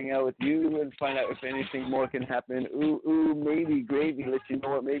 Want to just hang out with you and find out if anything more can happen. Ooh, maybe gravy. Let you know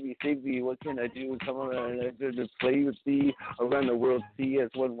what, maybe save me. What can I do? Come on and just play with thee around the world. See as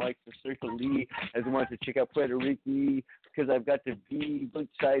one likes to circle Lee, as one wants to check out Puerto Rico. Because I've got to be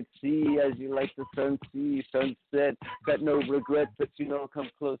side sea as you like the sun see sunset. Got no regrets, but you know, come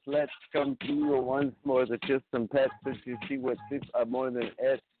close. Let's come to you once more than just some pets. But you see what things are more than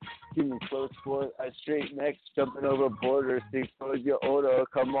it. Keep me close for a straight neck, jumping over borders. See for your order.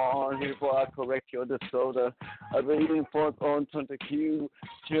 Come on here before I correct your disorder. I've been eating forth on Tonta Q.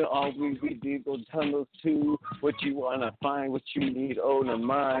 Here all we dig those tunnels too. What you wanna find, what you need, own a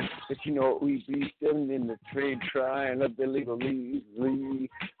mind. But you know what we be still in the trade, trying up illegally.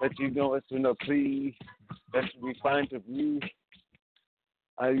 But you know it's in a plea. That's what we find to view.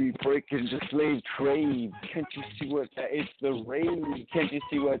 I be breaking the slave trade. Can't you see what that is the raid? Can't you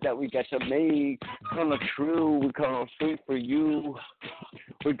see what that we got to make? Come true, we come straight for you.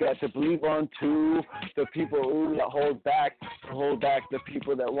 We got to believe on too the people who hold back the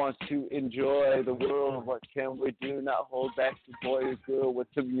people that want to enjoy the world. What can we do? Not hold back the boy or girl with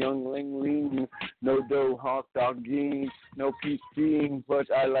some youngling lean. No dough, hot dog game, no PC, but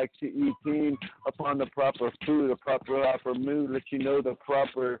I like to eat upon the proper food, a proper mood. Let you know the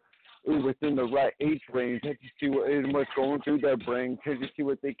proper within the right age range. Can't you see what's going through their brain? Can't you see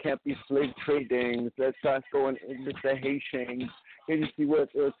what they can't be slave trading? That's not going into the Haitians. Can't you see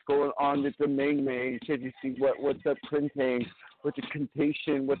what's going on with the main? Can't you see what's up printing? What's the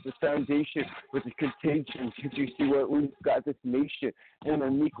contagion? What's the foundation? What's the contagion? Can't you see what we've got this nation and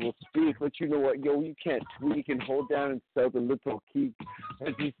an equal speak? But you know what, yo, you can't tweak and hold down and sell the little key.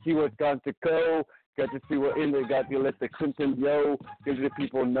 Can't you see what's got to go? Got to see what in there, got to let the Clinton yo, because the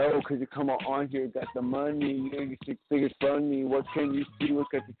people know, because you come on here, got the money, you know, you see things funny. What can you see? What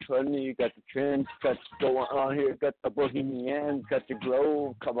got the trendy? You got the trends, got to go on here, got the bohemians, got the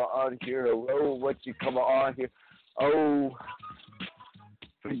grove, come on here, oh, what you come on here, oh,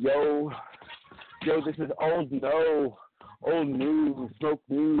 yo, this is old news, smoke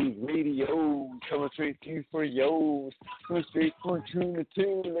news, radio, coming straight to you for yo, coming straight for tune to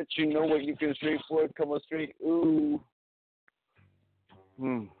tune, let you know what you can straight for, coming straight, ooh.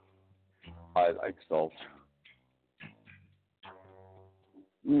 I like salt.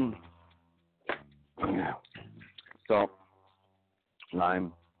 Salt,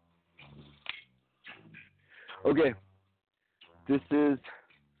 lime. Okay, this is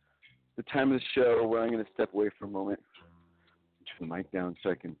the time of the show where I'm going to step away for a moment. Turn the mic down so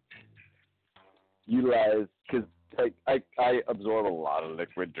I can utilize, because I absorb a lot of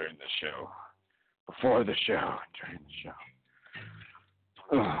liquid during the show, before the show, during the show.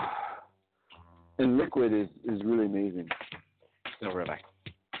 And Liquid is really amazing. No, really.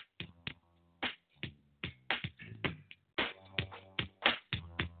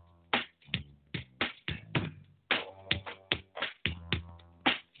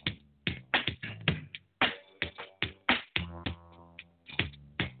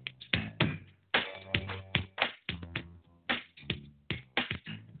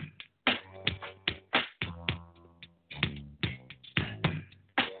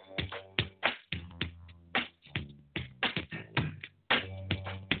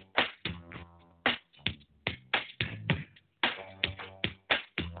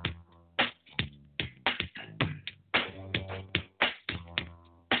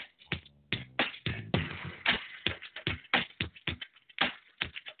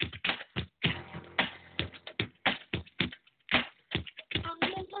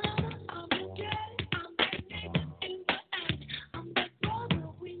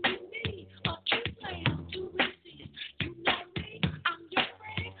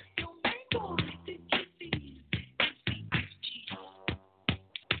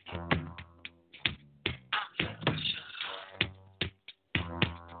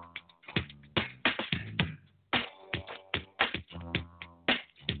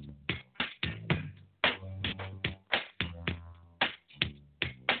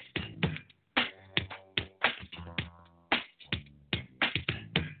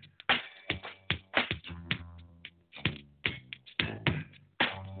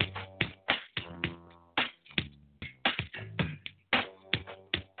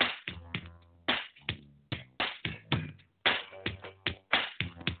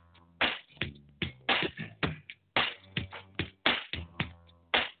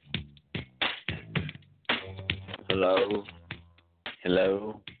 Hello?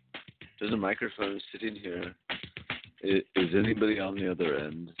 Hello? There's a microphone sitting here. Is anybody on the other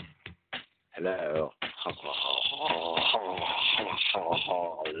end? Hello?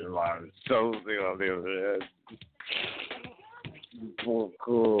 Something on the other end. Of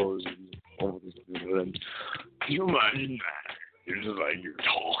course. On the other end. Can you imagine that? You're just like, you're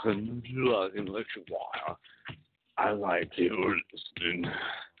talking like a while. I like you listening.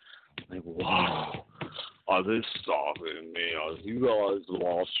 Like, wow. Are they stalking me? Are you guys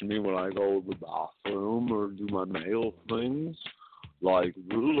watching me when I go to the bathroom or do my mail things? Like,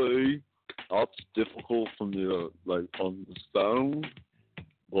 really? That's difficult for me to, like, understand.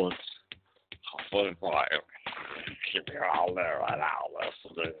 But, hopefully, keep it all there right now.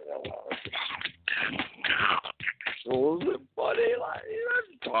 So, is it funny? Like,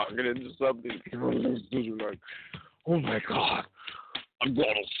 you're talking into something. People listening like, oh my God, I'm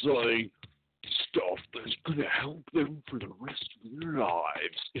going to say stuff that's going to help them for the rest of their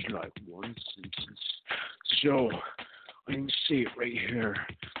lives in like one sentence. So, I'm going to say it right here.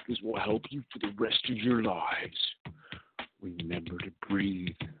 This will help you for the rest of your lives. Remember to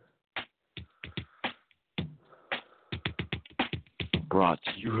breathe. Brought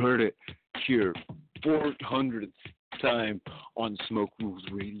to you heard it here, 400th time on Smoke Rules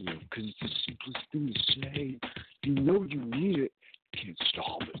Radio, because it's the simplest thing to say. You know you need it. You can't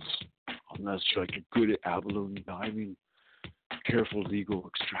stop it. Unless you're like you're good at abalone diving, careful legal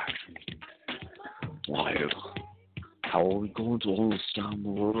extraction. Why? How are we going to understand the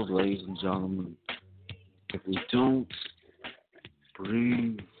world, ladies and gentlemen, if we don't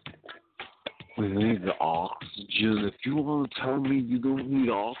breathe? We need the oxygen. If you want to tell me you don't need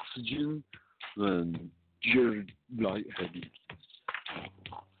oxygen, then you're lightheaded.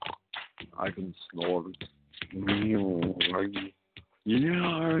 I can snort it. Yeah,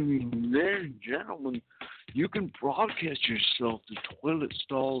 I mean, ladies and gentlemen, you can broadcast yourself to toilet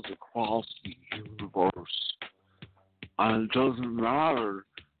stalls across the universe. And it doesn't matter.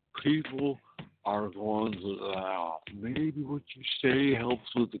 People are going to laugh. Maybe what you say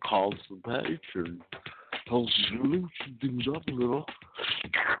helps with the constipation. Helps you loosen things up a little.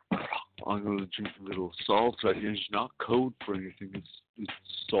 I'm going to drink a little salt right here. It's not code for anything. It's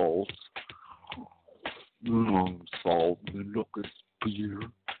salt. Salt. And look, it's beer.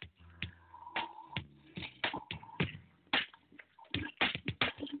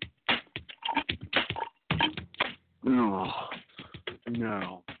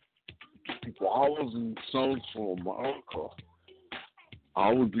 Now, if I was in Central America,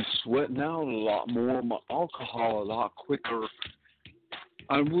 I would be sweating out a lot more of my alcohol a lot quicker.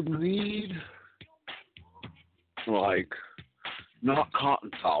 I would need, like, not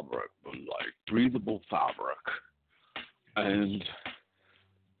cotton fabric, but, like, breathable fabric. And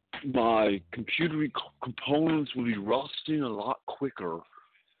my computer components would be rusting a lot quicker.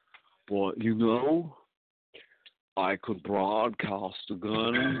 But, you know, I could broadcast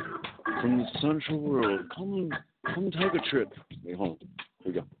again from the central world. Come take a trip. Wait, hold on.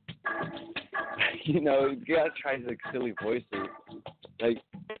 Here we go. You gotta try like silly voices. Like,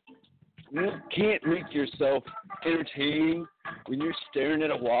 you can't make yourself entertaining when you're staring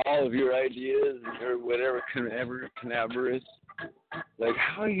at a wall of your ideas or whatever canaverous. Like,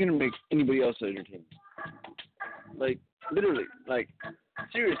 how are you gonna make anybody else entertained? Like, literally, like,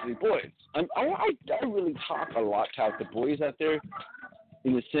 seriously, boys. I really talk a lot to the boys out there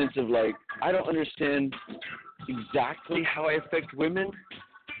in the sense of, like, I don't understand exactly how I affect women,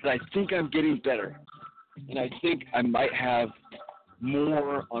 but I think I'm getting better. And I think I might have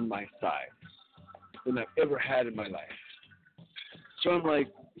more on my side than I've ever had in my life. So I'm like,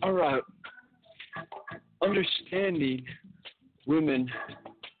 all right, understanding women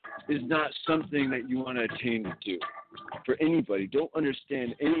is not something that you want to attain to do. For anybody, don't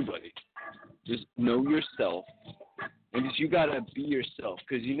understand anybody. Just know yourself, and just you gotta be yourself.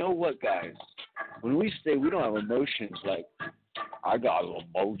 Because you know what, guys? When we say we don't have emotions, like I got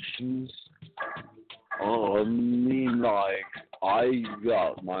emotions. I mean, like I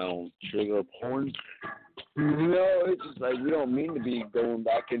got my own trigger point. It's just like we don't mean to be going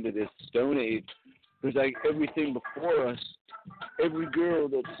back into this Stone Age. There's like everything before us. Every girl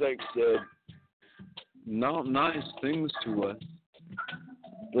that's like said not nice things to us.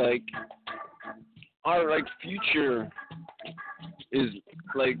 Like our like future is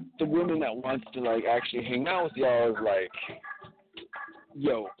like the woman that wants to like actually hang out with y'all is like,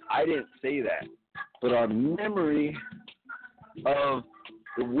 yo, I didn't say that, but our memory of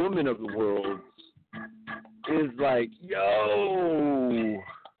the woman of the world is like, yo,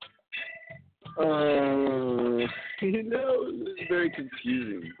 it's very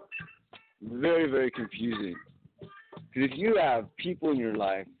confusing. Very, very confusing. Because if you have people in your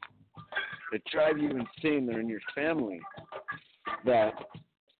life that drive you insane, they're in your family, that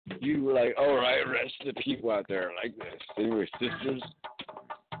you were like, all right, rest of the people out there are like this. They were sisters.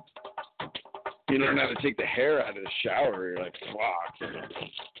 You learn how to take the hair out of the shower. You're like, fuck.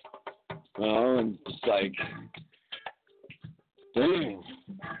 And it's like, dang.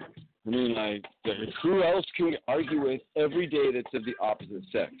 I mean, like, who else can we argue with every day that's of the opposite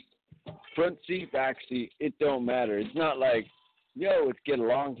sex? Front seat, back seat, it don't matter. It's not like, yo, it's get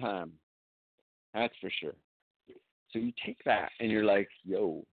along time. That's for sure. So you take that and you're like,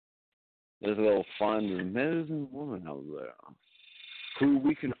 yo, there's a little fun and amazing woman out there who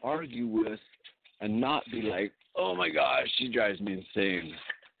we can argue with and not be like, oh my gosh, she drives me insane.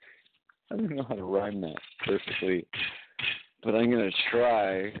 I don't know how to rhyme that perfectly, but I'm going to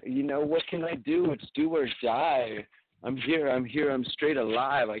try. What can I do? It's do or die. I'm here, I'm straight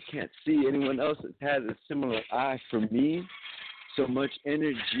alive. I can't see anyone else that has a similar eye for me. So much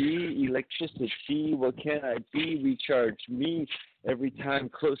energy, electricity, what can I be? Recharge me every time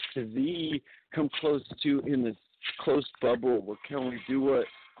close to thee. Come close to in this close bubble. What can we do? What?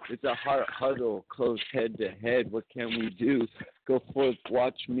 It's a heart huddle, close head to head. What can we do? Go forth,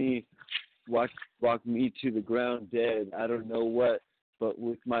 watch me, walk me to the ground dead. I don't know what, but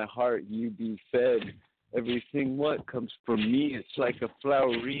with my heart you be fed. Everything what comes from me, it's like a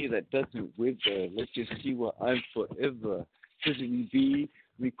flowery that doesn't wither. Let's just see what I'm forever. Physically be,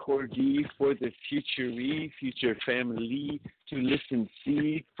 recordee for the future family to listen,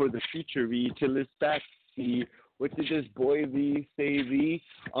 see for the future to list back, see. What did this boy thee say thee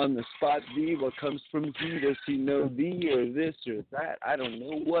on the spot thee? What comes from thee? Does he know thee or this or that? I don't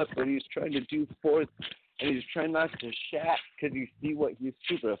know what, but he's trying to do forth, and he's trying not to shat because you see what he's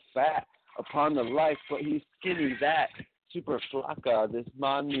super fat upon the life, but he's skinny that super flaca, this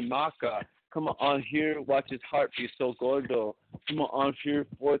man mi maca. Come on here, watch his heart be so gordo. Come on here,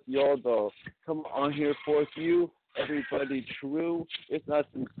 forth yodo. Come on here, forth you. Everybody true. It's not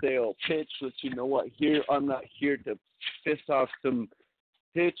some sale pitch. Let you know what here. I'm not here to piss off some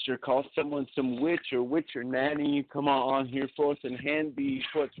pitch or call someone some witch or nanny. Come on here, forth and hand thee,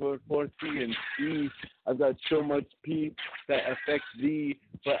 forth thee and see. I've got so much peace that affects thee,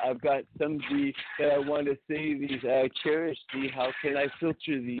 but I've got some thee that I want to say thee, that I cherish thee. How can I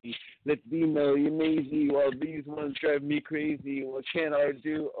filter thee? Let thee know you amaze thee while these ones drive me crazy. What can I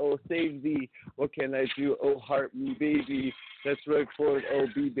do? Oh, save thee. What can I do? Oh, heart me, baby. Let's work for it, oh,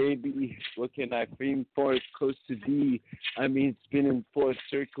 be baby. What can I frame for it close to thee? I mean, spinning for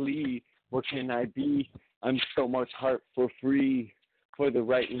circly. What can I be? I'm so much heart for free for the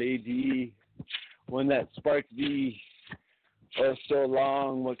right lady. One that sparked thee. Oh, so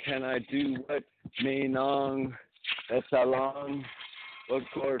long. What can I do? What may long? That's how long. Of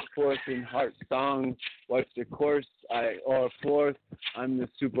course, fourth in heart song. Watch the course, or fourth. I'm the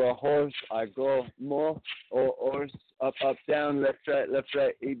super horse. I go more or up, down, left,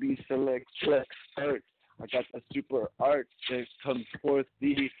 right, A, B, select, start. I got the super art that comes forth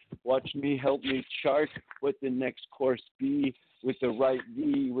thee. Watch me, help me chart what the next course be. With the right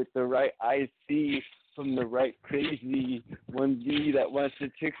V, with the right I see. From the right crazy, one V that wants to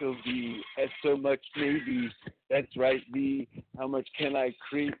tickle thee. As so much maybe, that's right thee. How much can I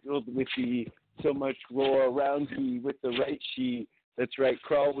create with thee? So much roar around thee with the right she. That's right,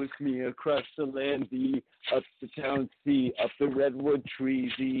 crawl with me across the land thee. Up the town sea, up the redwood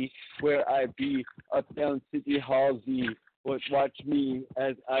tree thee. Where I be, up down city hall thee. Watch me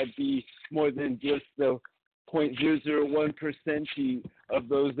as I be more than just the 0.001% of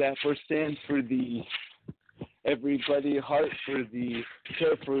those that were stand for thee. Everybody heart for thee,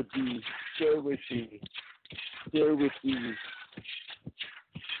 care for thee, share with thee, share with thee.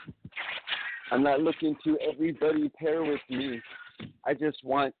 I'm not looking to everybody pair with me. I just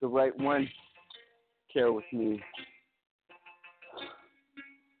want the right one care with me.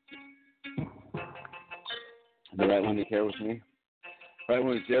 The right one to care with me. The right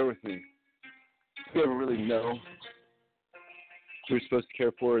one to share with me. You ever really know who we're supposed to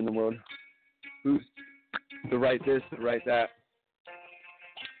care for in the world? Who's the right this, the right that?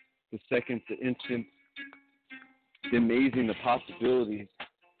 The seconds, the instants, the amazing, the possibilities,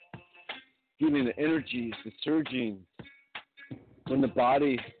 feeling the energies, the surging, when the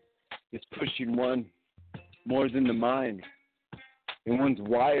body is pushing one more than the mind, and one's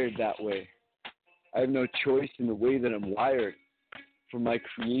wired that way. I have no choice in the way that I'm wired for my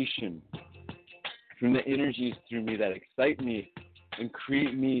creation, from the energies through me that excite me and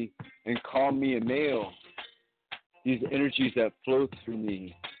create me and call me a male. These energies that flow through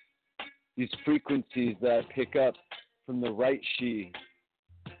me, these frequencies that I pick up from the right she.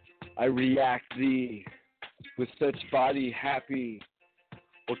 I react thee with such body happy.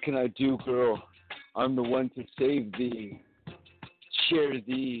 What can I do, girl? I'm the one to save thee, share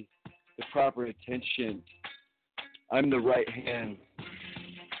thee the proper attention. I'm the right hand,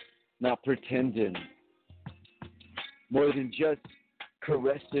 not pretending. More than just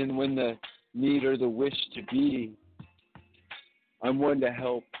caressing when the need or the wish to be. I'm one to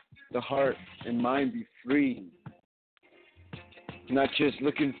help the heart and mind be free. Not just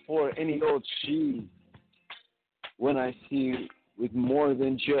looking for any old she. When I see with more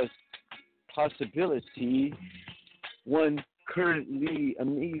than just possibility, one currently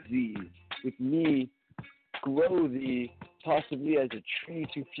amazing with me, grow thee possibly as a tree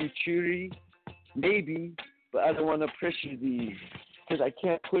to futurity, maybe, but I don't want to pressure thee, because I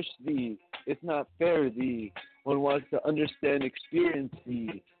can't push thee. It's not fair thee. One wants to understand, experience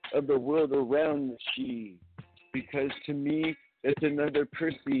thee of the world around the she, because to me, it's another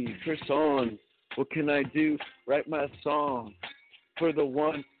person. What can I do? Write my song for the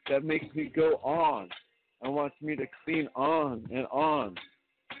one that makes me go on and wants me to clean on and on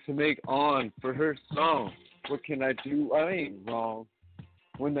to make on for her song. What can I do? I ain't wrong.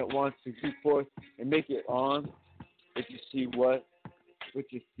 One that wants to go forth and make it on. If you see what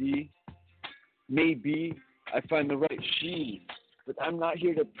you see, maybe I find the right she, but I'm not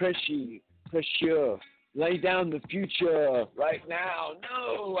here to pressure. Lay down the future right now.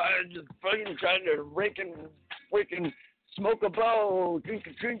 No, I'm just fucking trying to freaking smoke a bowl, drink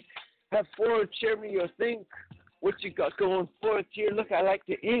a drink, have four, share me or think. What you got going forth here? Look, I like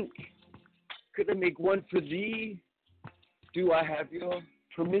the ink. Could I make one for thee? Do I have your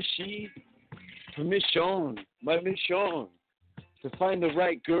permission? My mission. To find the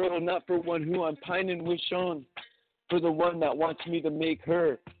right girl, not for one who I'm pining wish on. For the one that wants me to make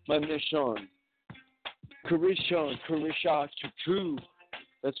her my mission. Carisha, true.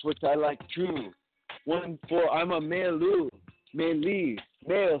 That's what I like, true. One for I'm a male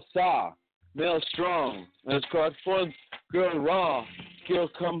sa, male strong. As God formed, girl raw, girl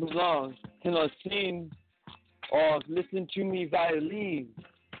come along. Can I sing or listen to me violin?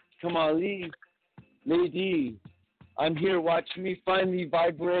 Come on, lady. I'm here, watch me find the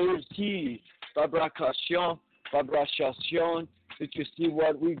vibrators key. Vibration. Did you see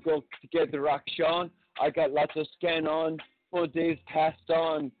what we go together, action? I got lots of scan on, 4 days passed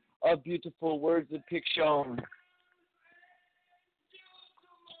on, of beautiful words and picture.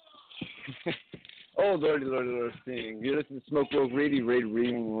 Oh, Lord, sing. You listen to Smoke Road Radio,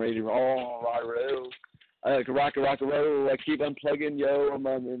 all right, I like to rock and roll. I keep unplugging, yo, I'm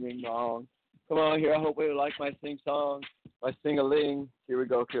running wrong. Come on here, I hope you like my sing song, my sing-a-ling. Here we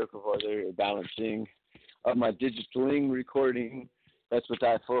go, Kyoko, for the balancing of my digitaling recording. That's what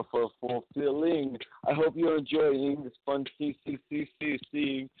I fulfilling. I hope you're enjoying this fun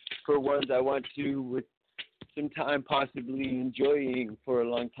seeing for ones I want to with some time possibly enjoying for a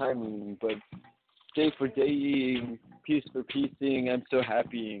long time, but day for daying, piece for piecing, I'm so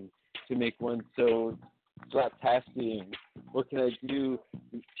happy to make one so slap-tasting. What can I do?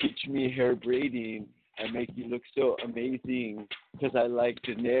 Teach me hair braiding. I make you look so amazing because I like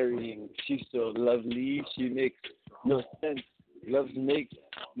Daenerys. She's so lovely. She makes no sense. Love makes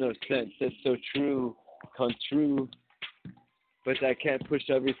no sense. That's so true. Come true. But I can't push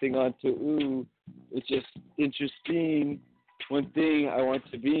everything onto ooh. It's just interesting. One thing I want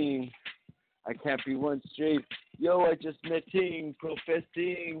to be. I can't be one straight. Yo, I just met Ting,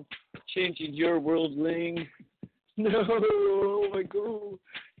 professing, changing your worldling. No, oh my God.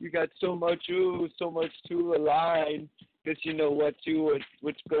 You got so much, so much to align. Because you know what's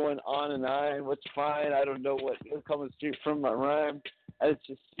going on and what's fine. I don't know what's coming straight from my rhyme. I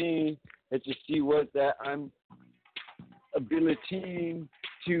just see what that I'm ability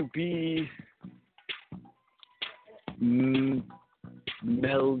to be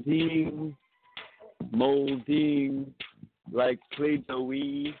melding, molding, like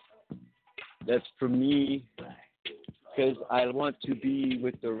Play-Doh-y. That's for me. Because I want to be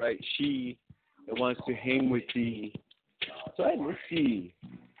with the right she that wants to hang with thee. So I see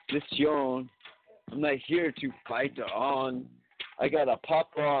this young. I'm not here to fight on. I got a pop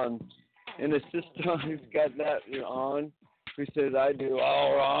on and a sister who's got that on who says I do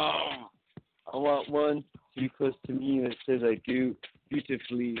all wrong. I want one to be close to me that says I do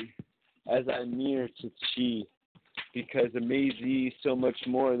beautifully as I'm near to she. Because amazing is so much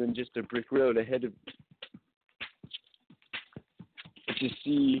more than just a brick road ahead of to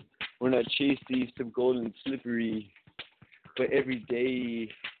see when I chase these some golden slippery, but every day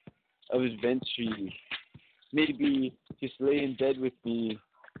of adventure. Maybe just lay in bed with me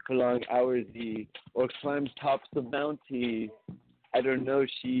for long hours, or climb tops of mountains. I don't know,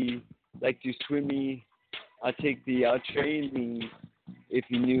 she like to swim me. I'll train me if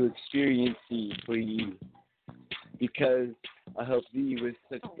you knew experience for you. Because I help thee with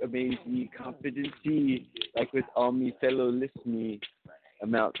such amazing competency, like with all me fellow listeners.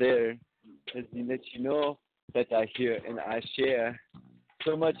 I'm out there to let you know that I hear and I share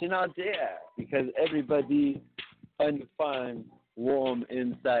so much in out there because everybody find warm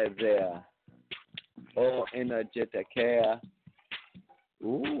inside there. Oh, energetic care.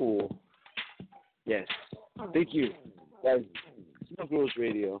 Ooh. Yes. Thank you. Guys, Smoke Rules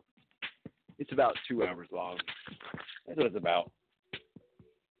Radio. It's about 2 hours long. That's what it's about.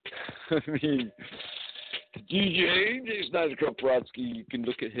 I mean, DJ Snyder Kropotsky, you can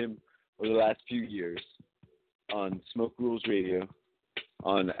look at him over the last few years on Smoke Rules Radio,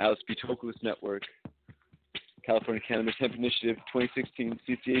 on Alice B. Toklas Network, California Cannabis Hemp Initiative 2016,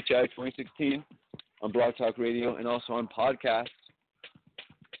 CCHI 2016, on Blog Talk Radio, and also on podcasts,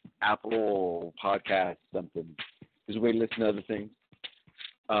 Apple Podcasts, something. There's a way to listen to other things.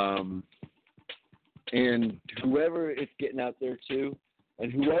 And whoever it's getting out there to,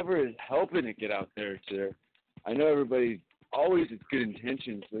 and whoever is helping it get out there to, I know everybody always has good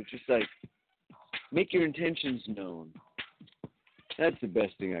intentions, but just like, make your intentions known. That's the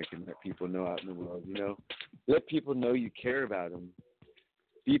best thing I can let people know out in the world, you know. Let people know you care about them.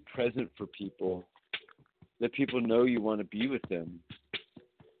 Be present for people. Let people know you want to be with them.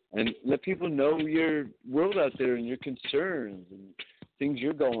 And let people know your world out there and your concerns and things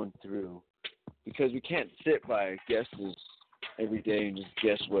you're going through. Because we can't sit by guesses every day and just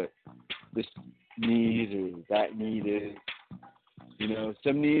guess what this need or that need is. You know,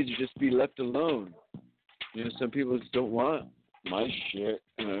 some needs just be left alone. You know, some people just don't want my shit.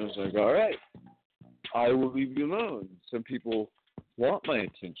 And I was like, all right, I will leave you alone. Some people want my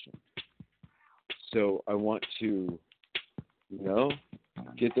attention. So I want to, you know,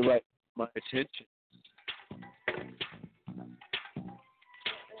 get my attention.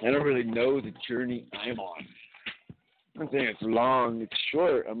 I don't really know the journey I'm on. I'm saying it's long, it's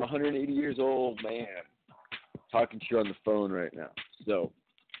short. I'm a 180 years old man talking to you on the phone right now. So,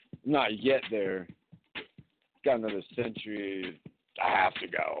 I'm not yet there. Got another century I have to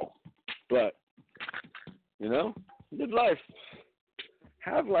go. But, you know, live life.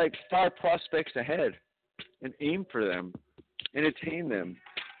 Have like 5 prospects ahead and aim for them and attain them.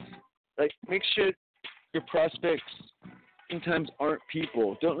 Like, make sure your prospects sometimes aren't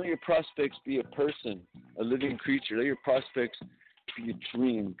people. Don't let your prospects be a person, a living creature. Let your prospects be a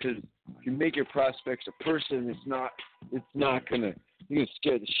dream. Because if you make your prospects a person, it's not gonna. You're gonna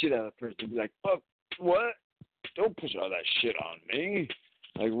scare the shit out of the person. Be like, fuck, what? Don't push all that shit on me.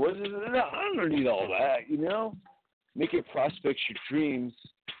 Like, what is it? I don't need all that, you know. make it prospect your dreams,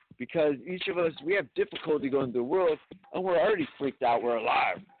 because each of us, we have difficulty going through the world, and we're already freaked out we're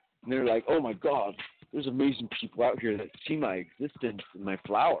alive. And they're like, oh my God, there's amazing people out here that see my existence and my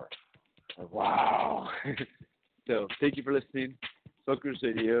flower. Like, wow. So thank you for listening. Smokers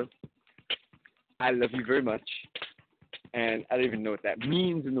Radio. I love you very much. And I don't even know what that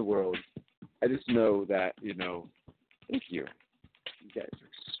means in the world. I just know that, thank you. You guys are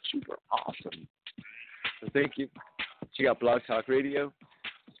super awesome. So thank you. Check out Blog Talk Radio,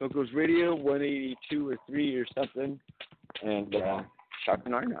 Smokers Radio, 182 or 3 or something. And Sharp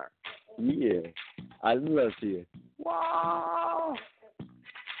and Arnar. Yeah. I love you. Wow.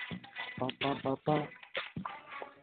 Ba, ba, ba, ba.